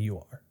heavier than you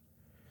are.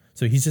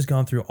 So he's just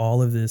gone through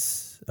all of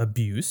this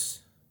abuse.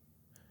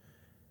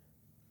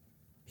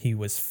 He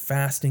was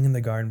fasting in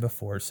the garden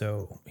before,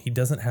 so he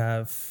doesn't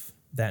have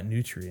that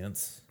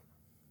nutrients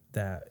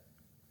that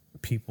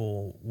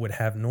people would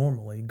have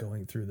normally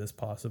going through this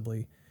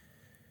possibly.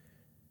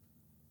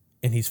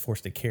 And he's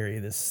forced to carry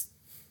this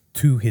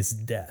to his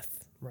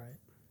death. Right.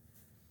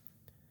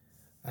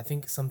 I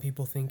think some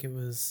people think it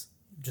was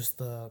just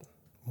the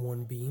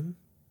one beam.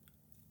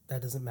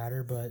 That doesn't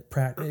matter, but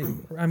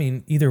I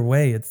mean, either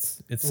way,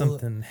 it's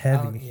something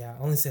heavy. I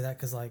only say that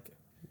because, like,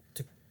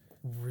 to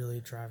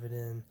really drive it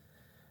in,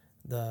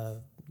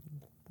 the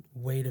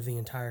weight of the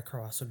entire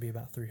cross would be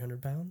about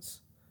 300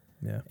 pounds.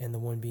 Yeah. And the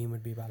one beam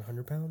would be about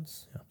 100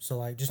 pounds. Yeah. So,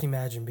 like, just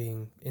imagine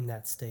being in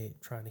that state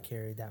trying to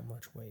carry that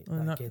much weight.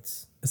 Well, like,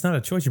 it's not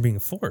a choice. You're being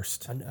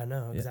forced. I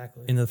know,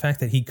 exactly. And the fact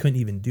that he couldn't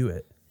even do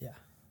it. Yeah.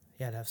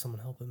 He had to have someone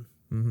help him.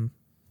 Mm-hmm.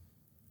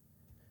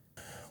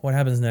 What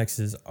happens next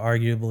is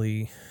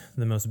arguably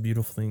the most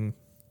beautiful thing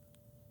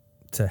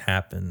to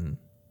happen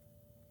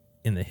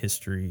in the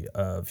history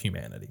of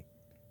humanity.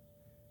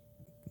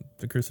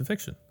 The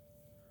crucifixion.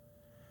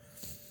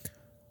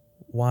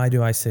 Why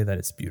do I say that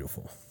it's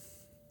beautiful?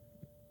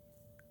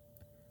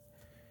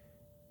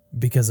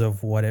 Because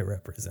of what it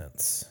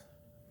represents.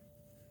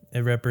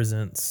 It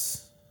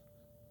represents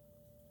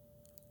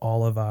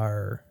all of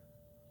our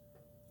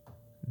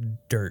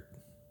dirt,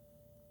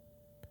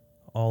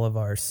 all of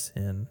our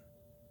sin,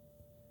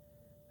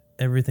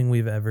 everything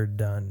we've ever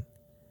done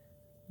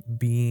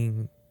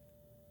being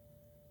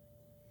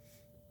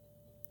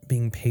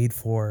paid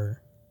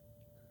for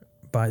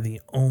by the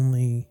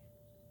only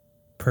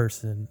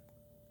person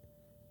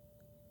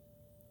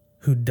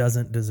who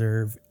doesn't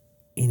deserve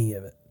any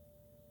of it.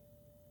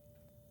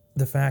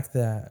 The fact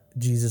that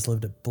Jesus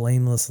lived a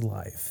blameless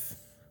life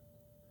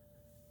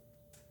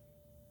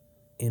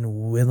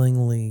and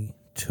willingly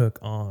took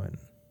on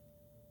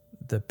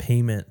the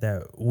payment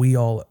that we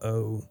all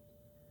owe,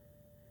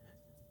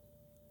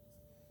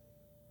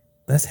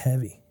 that's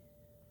heavy.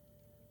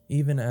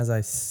 Even as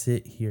I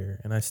sit here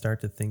and I start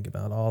to think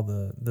about all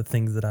the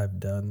things that I've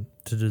done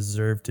to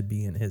deserve to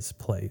be in his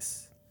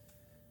place,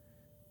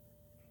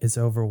 it's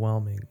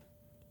overwhelming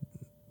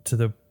to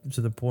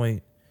the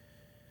point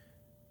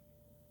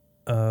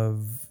of,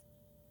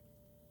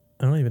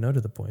 I don't even know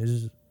to the point.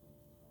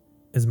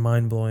 It's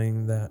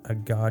mind-blowing that a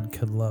God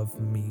could love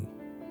me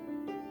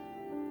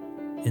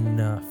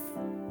enough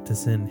to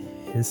send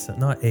his son,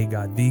 not a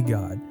God, the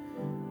God.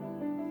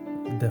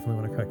 I definitely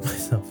want to correct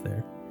myself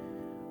there.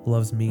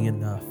 Loves me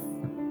enough.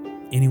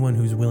 Anyone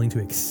who's willing to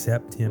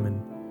accept him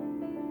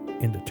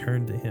and to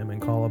turn to him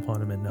and call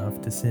upon him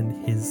enough to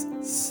send his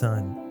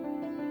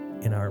son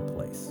in our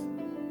place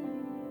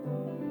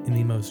in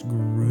the most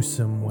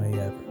gruesome way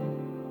ever,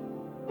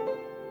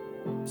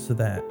 so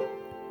that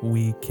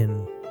we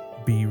can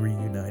be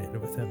reunited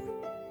with him.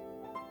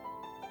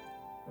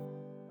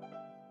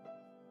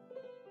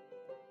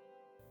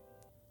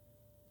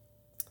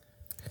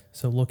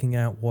 So looking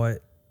at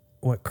what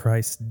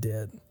Christ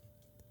did,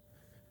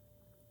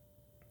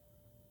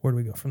 where do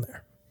we go from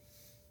there?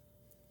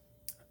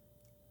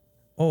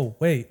 Oh,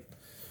 wait.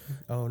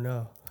 Oh,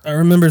 no. I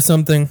remember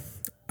something.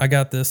 I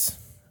got this.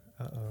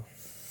 Uh-oh.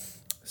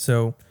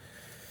 So,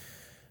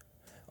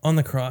 on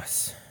the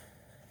cross,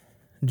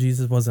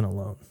 Jesus wasn't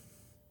alone.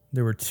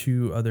 There were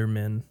two other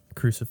men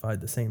crucified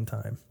at the same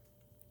time.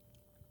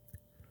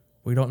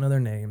 We don't know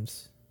their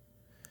names.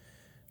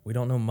 We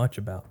don't know much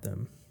about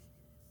them.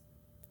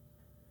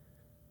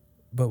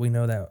 But we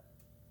know that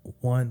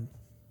one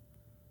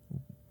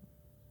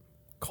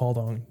called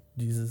on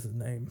Jesus'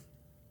 name.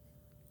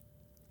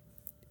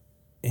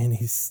 And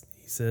he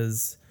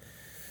says,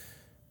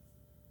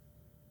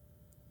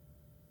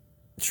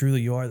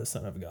 "Truly you are the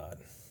Son of God."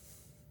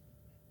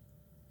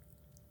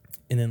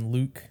 And in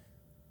Luke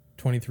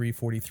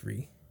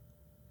 23:43,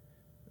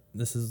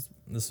 this is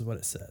what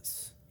it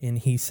says. And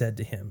he said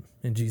to him,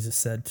 and Jesus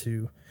said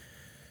to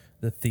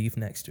the thief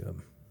next to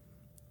him,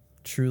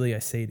 "Truly I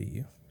say to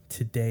you,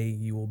 today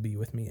you will be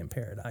with me in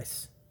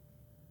paradise."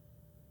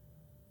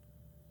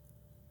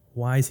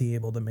 Why is he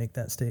able to make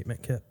that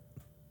statement, Kip?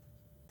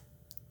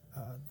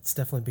 It's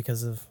definitely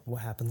because of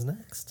what happens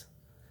next,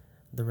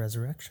 the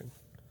resurrection.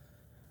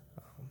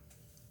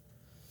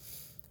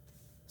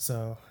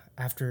 So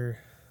after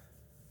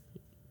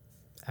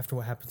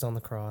what happens on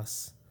the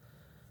cross,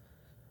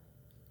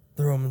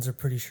 the Romans are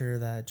pretty sure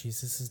that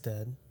Jesus is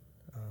dead.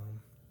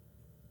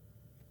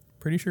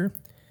 Pretty sure?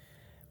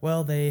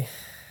 Well, they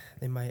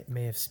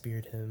may have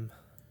speared him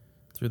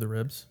Through the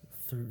ribs?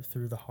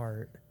 through the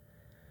heart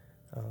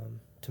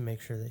to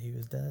make sure that he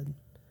was dead.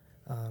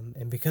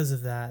 And because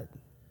of that,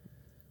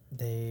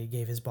 they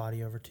gave his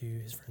body over to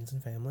his friends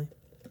and family.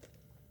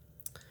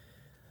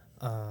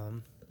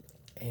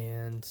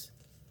 And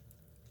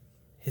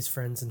his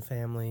friends and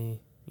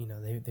family,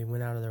 they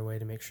went out of their way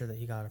to make sure that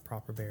he got a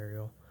proper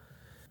burial,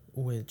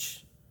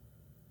 which,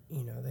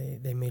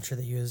 they made sure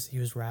that he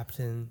was wrapped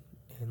in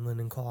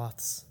linen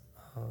cloths,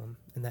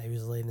 and that he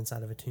was laid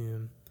inside of a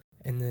tomb.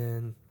 And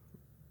then,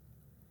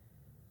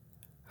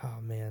 oh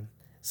man,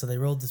 so they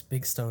rolled this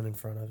big stone in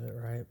front of it,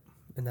 right?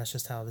 And that's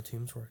just how the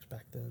tombs worked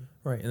back then.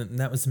 Right, and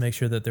that was to make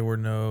sure that there were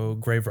no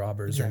grave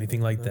robbers or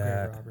anything like no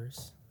that. grave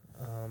robbers.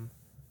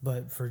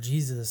 But for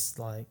Jesus,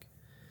 like,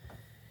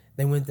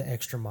 they went the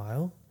extra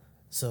mile,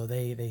 so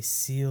they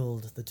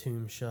sealed the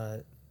tomb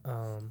shut.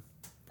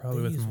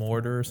 Probably with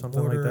mortar or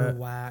something mortar, like that.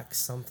 wax,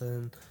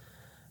 something.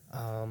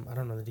 I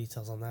don't know the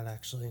details on that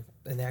actually.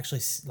 And they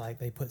actually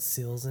they put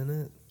seals in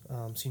it.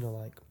 So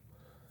like.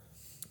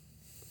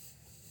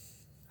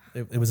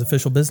 It was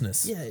official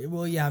business. Yeah,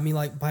 well, yeah. I mean,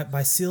 like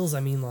by seals,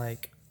 I mean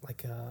like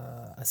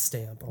a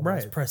stamp, almost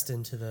right, pressed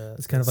into the.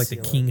 It's kind of like the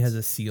king sealings. has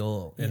a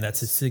seal, and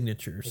that's his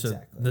signature.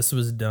 Exactly. So this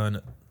was done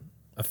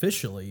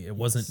officially. It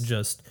wasn't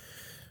just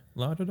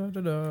la da da da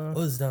da. It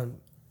was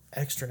done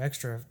extra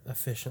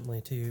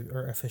efficiently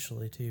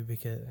too,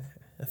 because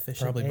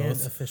efficient Probably and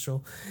both.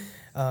 official,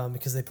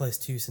 because they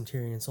placed 2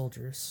 centurion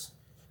soldiers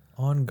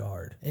On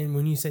guard. And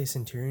when you say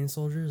centurion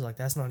soldiers, like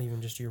that's not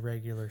even just your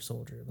regular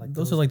soldier. Like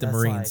those are like the that's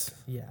Marines.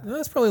 Yeah,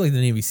 That's probably like the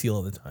Navy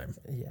SEAL at the time.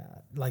 yeah.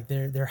 Like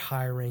they're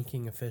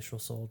high-ranking official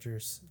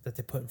soldiers that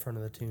they put in front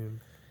of the tomb.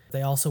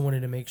 They also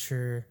wanted to make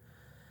sure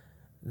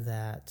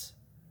that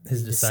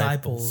His the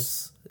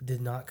disciples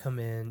did not come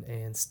in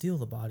and steal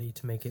the body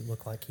to make it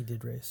look like he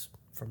did raise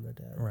from the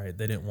dead. Right.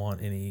 They didn't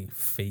want any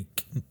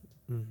fake.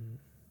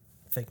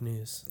 Fake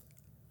news.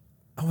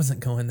 I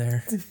wasn't going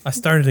there. I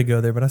started to go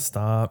there, but I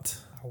stopped.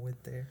 I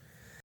went there.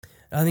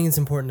 I think it's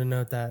important to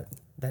note that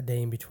that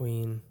day in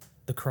between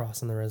the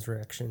cross and the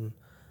resurrection,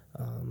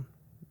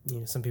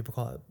 some people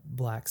call it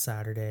Black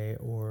Saturday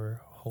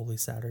or Holy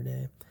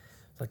Saturday.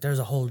 It's like there's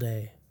a whole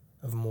day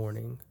of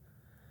mourning.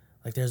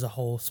 Like there's a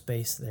whole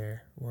space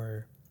there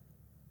where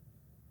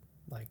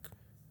like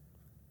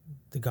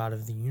the God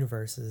of the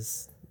universe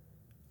is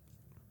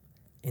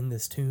in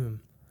this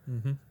tomb.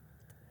 Mm-hmm.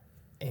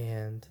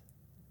 And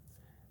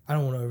I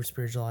don't want to over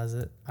spiritualize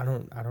it. I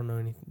don't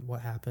know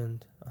what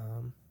happened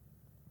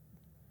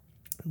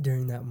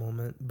during that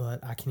moment,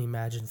 but I can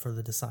imagine for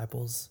the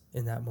disciples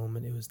in that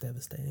moment it was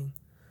devastating,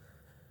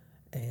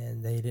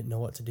 and they didn't know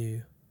what to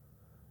do.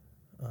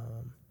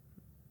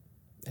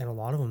 And a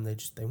lot of them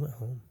they went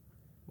home,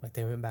 like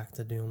they went back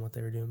to doing what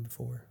they were doing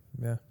before.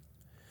 Yeah.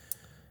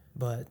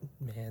 But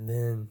man,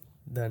 then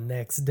the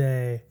next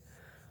day,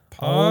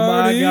 Party. oh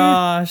my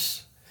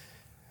gosh,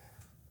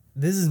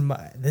 this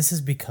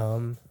has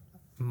become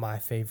my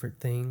favorite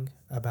thing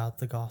about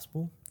the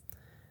gospel.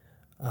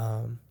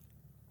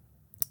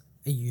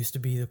 It used to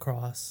be the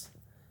cross,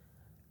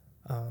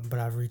 but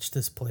I've reached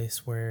this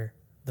place where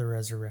the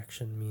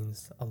resurrection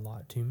means a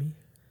lot to me.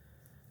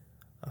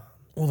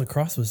 Well, the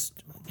cross was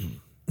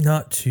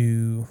not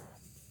to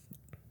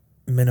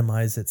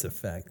minimize its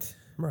effect,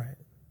 Right.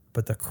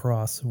 but the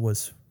cross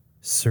was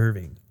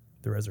serving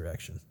the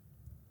resurrection.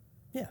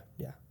 Yeah.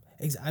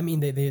 I mean,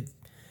 they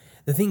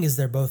the thing is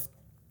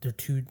they're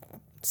two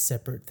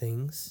separate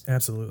things.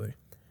 Absolutely.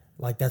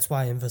 Like that's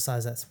why I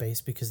emphasize that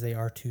space, because they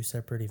are 2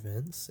 separate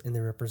events and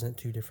they represent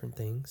 2 different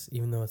things,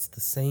 even though it's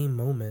the same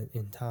moment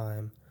in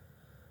time,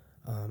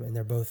 and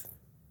they're both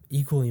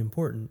equally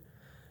important.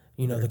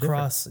 The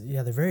cross,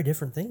 they're very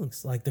different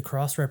things. Like the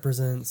cross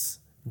represents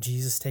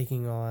Jesus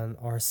taking on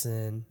our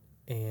sin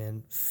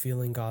and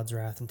feeling God's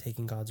wrath and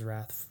taking God's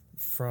wrath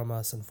from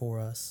us and for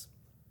us.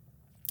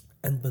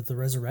 But the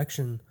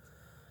resurrection,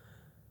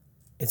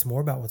 it's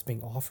more about what's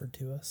being offered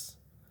to us.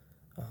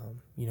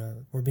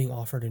 We're being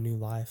offered a new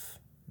life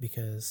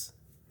because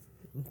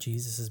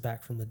Jesus is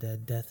back from the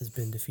dead. Death has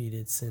been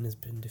defeated. Sin has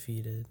been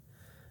defeated.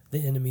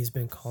 The enemy's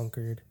been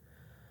conquered.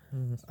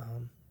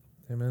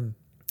 Amen.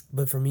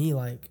 But for me,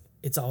 like,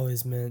 it's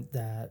always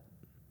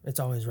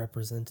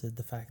represented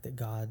the fact that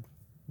God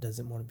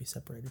doesn't want to be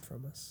separated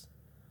from us.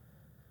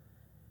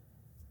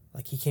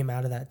 Like he came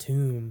out of that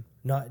tomb,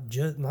 not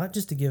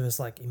just to give us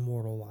like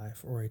immortal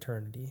life or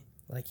eternity.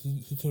 Like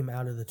he came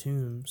out of the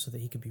tomb so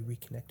that he could be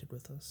reconnected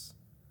with us.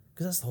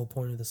 Because that's the whole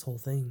point of this whole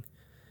thing.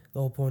 The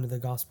whole point of the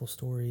gospel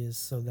story is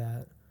so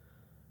that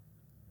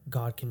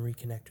God can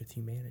reconnect with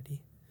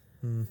humanity.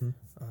 Mm-hmm.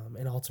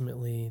 And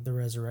ultimately, the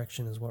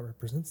resurrection is what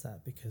represents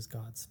that, because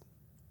God's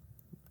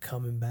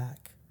coming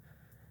back.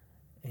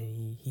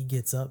 And he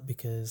gets up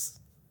because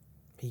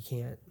he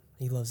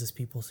loves his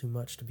people too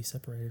much to be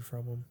separated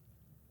from them.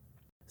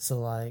 So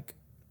like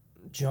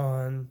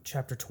John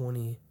chapter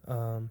 20,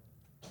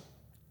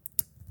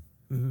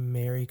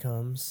 Mary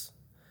comes.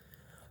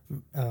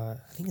 I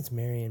think it's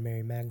Mary and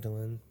Mary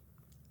Magdalene,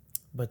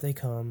 but they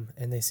come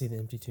and they see the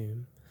empty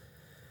tomb,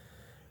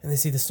 and they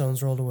see the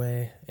stones rolled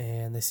away,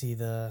 and they see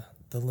the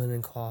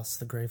linen cloths,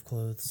 the grave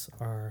clothes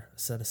are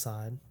set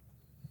aside,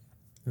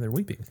 And they're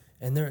weeping.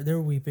 and they're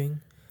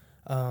weeping.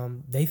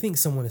 They think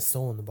someone has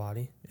stolen the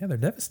body. Yeah, they're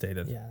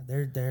devastated. Yeah,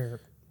 they're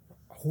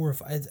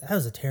horrified. That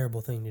was a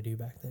terrible thing to do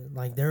back then.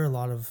 Like there are a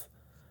lot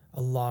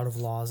of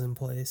laws in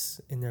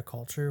place in their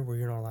culture where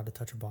you're not allowed to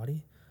touch a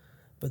body.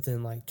 But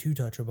then, like, to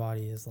touch a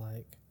body is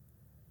like,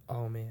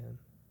 oh man,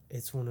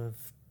 it's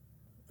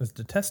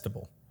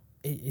detestable.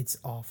 it's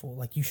awful.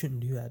 Like, you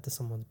shouldn't do that to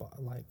someone's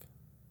body. Like,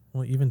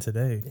 Well, even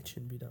today. it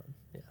shouldn't be done.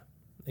 Yeah,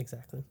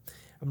 exactly.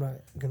 I'm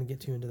not gonna get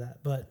too into that,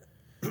 but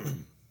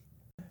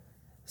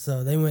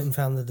So they went and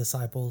found the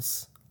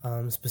disciples,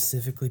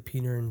 specifically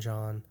Peter and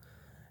John,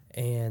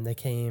 and they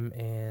came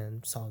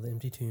and saw the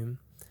empty tomb.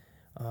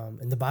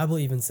 And the Bible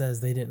even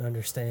says they didn't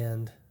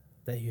understand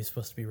that he was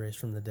supposed to be raised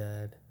from the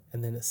dead.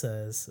 And then it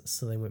says,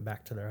 so they went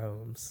back to their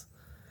homes.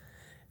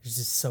 It's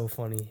just so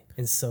funny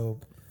and so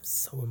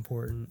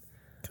important.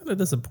 Kind of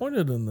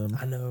disappointed in them.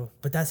 I know,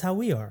 but that's how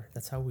we are.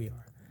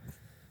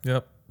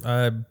 Yep.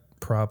 I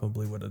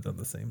probably would have done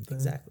the same thing.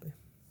 Exactly.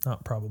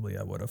 Not probably,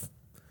 I would have.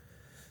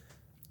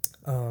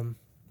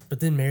 But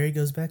then Mary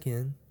goes back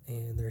in,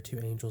 and there are two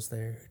angels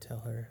there who tell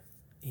her,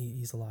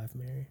 he's alive,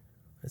 Mary.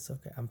 It's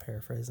okay. I'm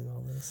paraphrasing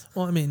all this.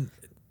 Well, I mean,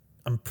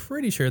 I'm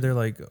pretty sure they're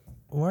like,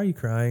 why are you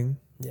crying?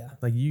 Yeah.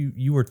 Like,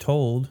 you were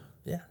told.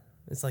 Yeah.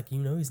 It's like,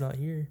 he's not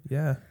here.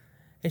 Yeah.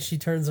 And she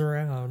turns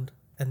around,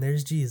 and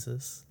there's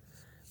Jesus.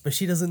 But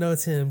she doesn't know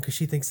it's him because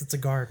she thinks it's a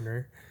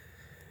gardener.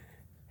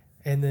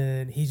 And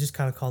then he just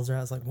kind of calls her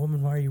out. It's like,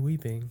 woman, why are you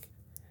weeping?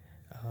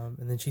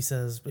 And then she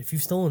says, if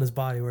you've stolen his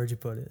body, where'd you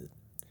put it?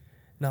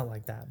 Not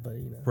like that, but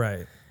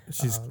Right.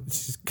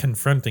 She's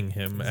confronting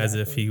him as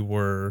if he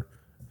were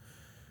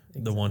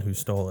the one who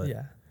stole it.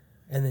 Yeah.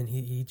 And then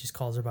he just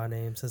calls her by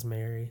name, says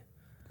Mary.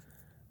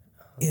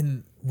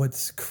 And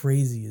what's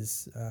crazy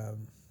is...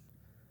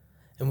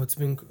 and what's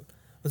been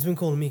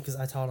cool to me, because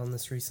I taught on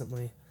this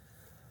recently,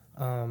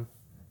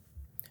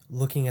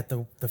 looking at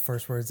the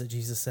first words that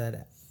Jesus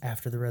said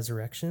after the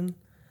resurrection,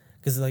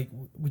 because like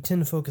we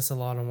tend to focus a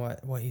lot on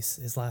what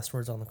his last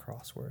words on the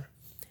cross were,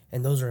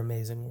 and those are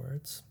amazing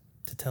words.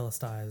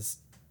 Tetelestai is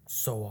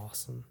so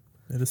awesome.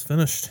 It is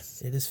finished.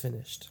 It is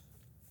finished.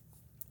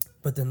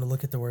 But then to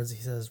look at the words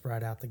he says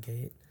right out the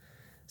gate.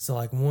 So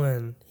like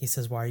one, he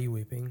says, why are you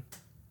weeping?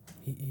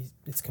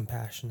 It's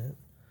compassionate.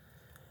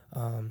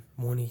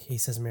 One, he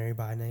says Mary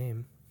by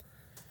name.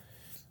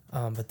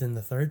 But then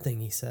the third thing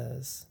he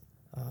says,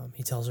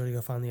 he tells her to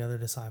go find the other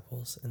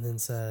disciples, and then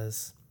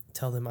says,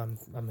 tell them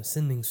I'm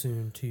ascending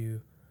soon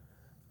to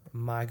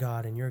my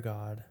God and your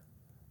God,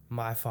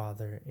 my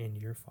Father and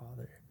your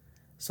Father.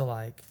 So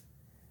like,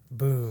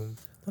 boom.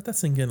 Let that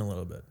sink in a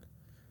little bit.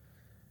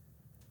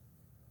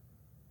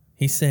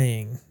 He's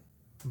saying,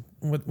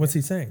 what's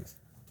he saying?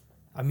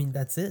 I mean,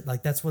 that's it.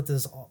 Like, that's what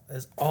this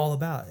is all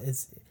about.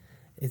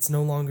 It's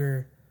no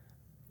longer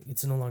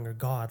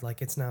God.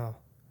 Like, it's now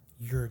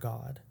your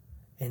God,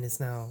 and it's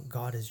now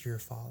God is your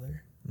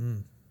Father.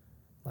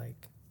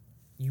 Like,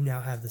 you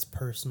now have this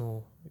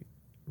personal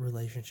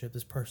relationship,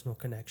 this personal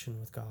connection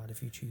with God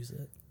if you choose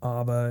it.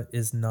 Abba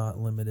is not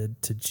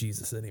limited to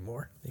Jesus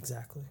anymore.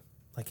 Exactly.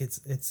 Like,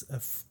 it's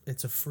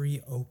a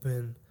free,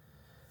 open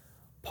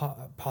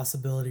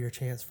possibility or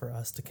chance for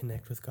us to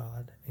connect with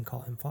God and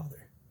call him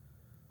Father.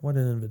 What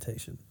an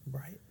invitation.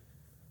 Right.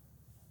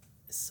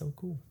 It's so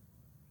cool.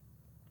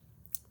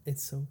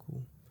 It's so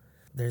cool.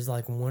 There's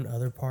like one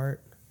other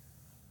part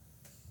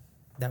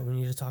that we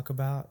need to talk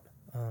about,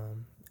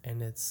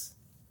 and it's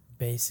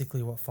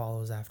basically what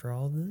follows after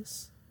all of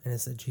this, and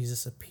it's that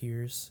Jesus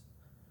appears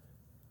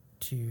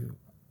to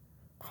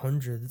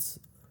hundreds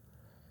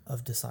of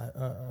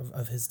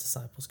his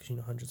disciples, because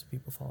hundreds of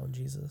people follow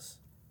Jesus.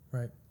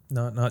 Right.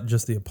 Not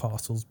just the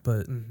apostles,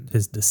 but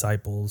his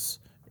disciples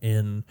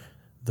and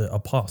the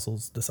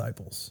apostles'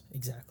 disciples.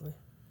 Exactly.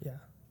 Yeah.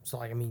 So,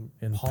 like, I mean,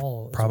 and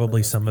Paul...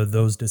 probably some of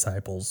those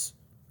disciples.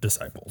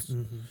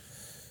 Mm-hmm.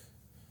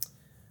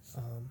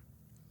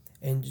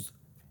 And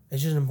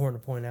it's just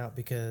important to point out,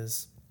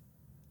 because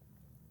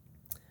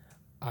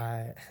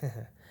I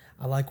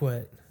like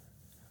what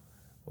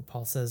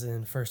Paul says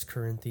in 1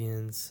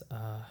 Corinthians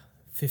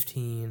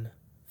 15,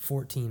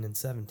 14, and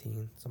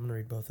 17. So I'm going to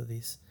read both of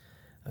these.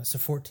 So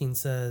 14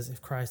 says,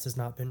 if Christ has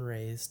not been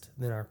raised,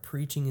 then our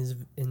preaching is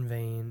in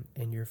vain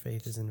and your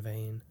faith is in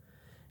vain.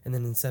 And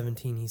then in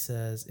 17 he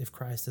says, if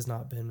Christ has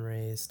not been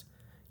raised,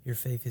 your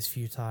faith is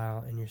futile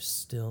and you're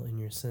still in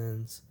your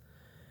sins.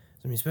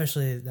 So, I mean,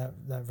 especially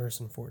that verse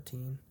in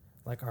 14,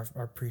 like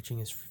our preaching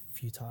is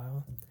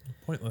futile.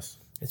 Pointless.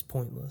 It's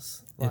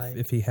pointless. Like,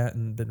 if he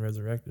hadn't been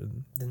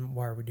resurrected, then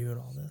why are we doing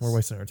all this? We're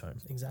wasting our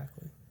time.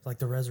 Exactly. Like,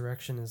 the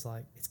resurrection is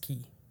like, it's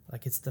key.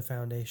 Like, it's the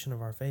foundation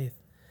of our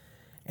faith.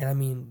 And I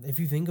mean, if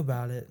you think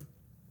about it,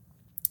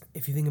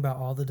 if you think about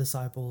all the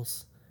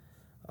disciples,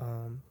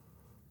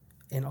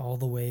 and all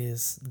the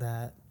ways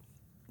that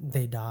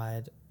they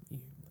died,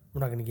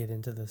 we're not going to get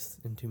into this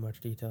in too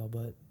much detail,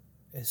 but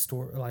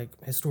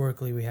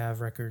historically we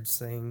have records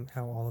saying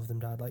how all of them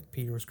died. Like,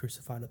 Peter was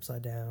crucified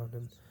upside down,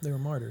 and they were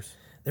martyrs.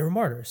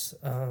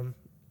 And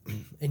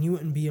you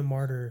wouldn't be a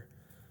martyr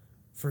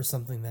for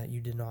something that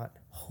you did not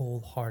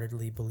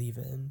wholeheartedly believe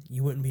in.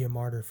 You wouldn't be a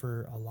martyr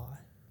for a lie.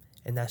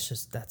 And that's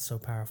so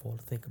powerful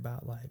to think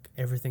about. Like,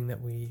 everything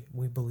that we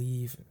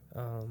believe,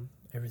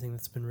 everything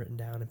that's been written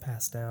down and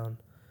passed down,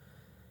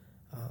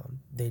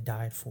 they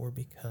died for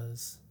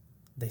because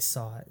they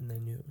saw it and they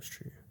knew it was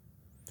true.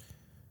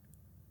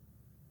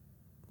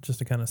 Just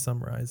to kind of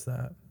summarize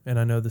that, and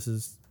I know this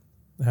is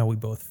how we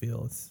both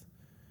feel,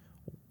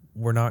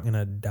 we're not going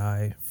to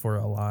die for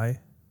a lie,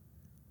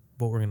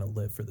 but we're going to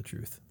live for the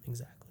truth.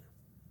 Exactly.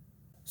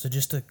 So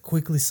just to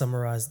quickly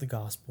summarize the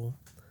gospel.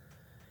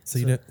 So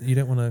you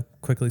didn't want to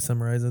quickly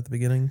summarize at the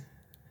beginning?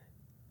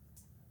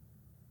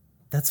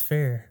 That's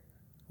fair.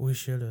 We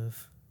should have.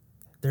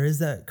 There is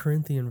that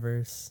Corinthian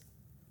verse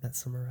that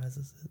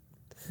summarizes it.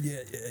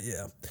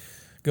 Yeah.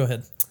 Go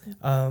ahead.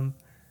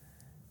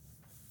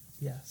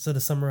 So to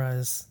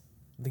summarize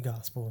the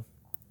gospel,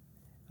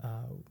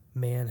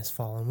 man has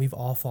fallen. We've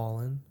all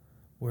fallen.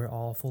 We're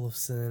all full of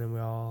sin, and we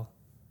all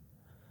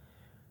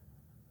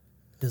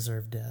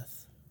deserve death.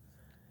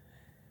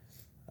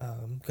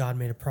 God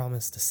made a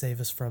promise to save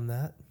us from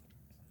that.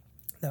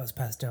 That was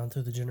passed down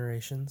through the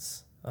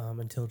generations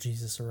until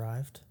Jesus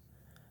arrived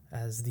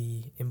as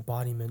the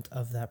embodiment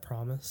of that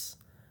promise.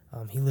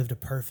 He lived a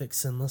perfect,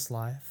 sinless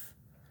life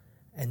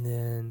and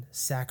then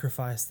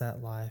sacrificed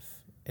that life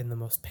in the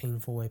most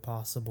painful way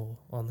possible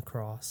on the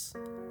cross,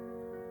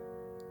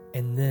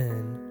 and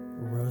then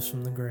rose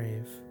from the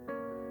grave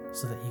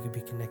so that he could be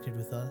connected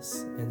with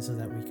us and so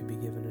that we could be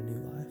given a new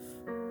life.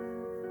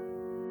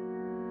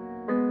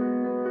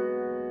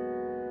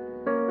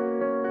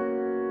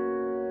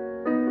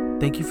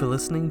 Thank you for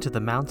listening to the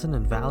Mountain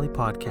and Valley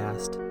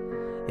Podcast.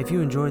 If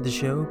you enjoyed the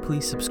show,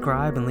 please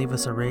subscribe and leave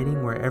us a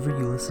rating wherever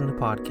you listen to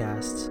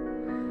podcasts.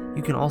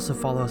 You can also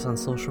follow us on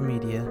social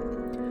media.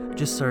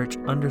 Just search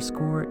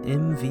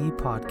 _MV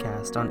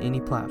Podcast on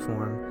any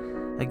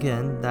platform.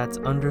 Again, that's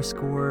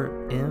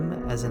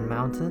 _M as in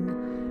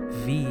mountain,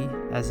 V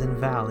as in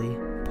valley,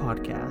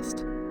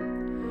 podcast.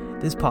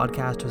 This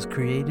podcast was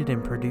created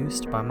and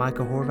produced by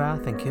Micah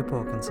Horvath and Kip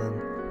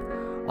Wilkinson.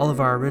 All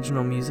of our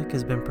original music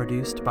has been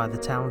produced by the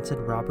talented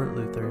Robert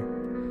Luther.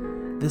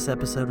 This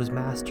episode was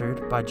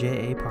mastered by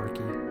J.A.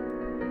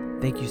 Parkey.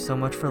 Thank you so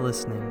much for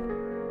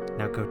listening.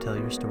 Now go tell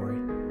your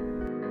story.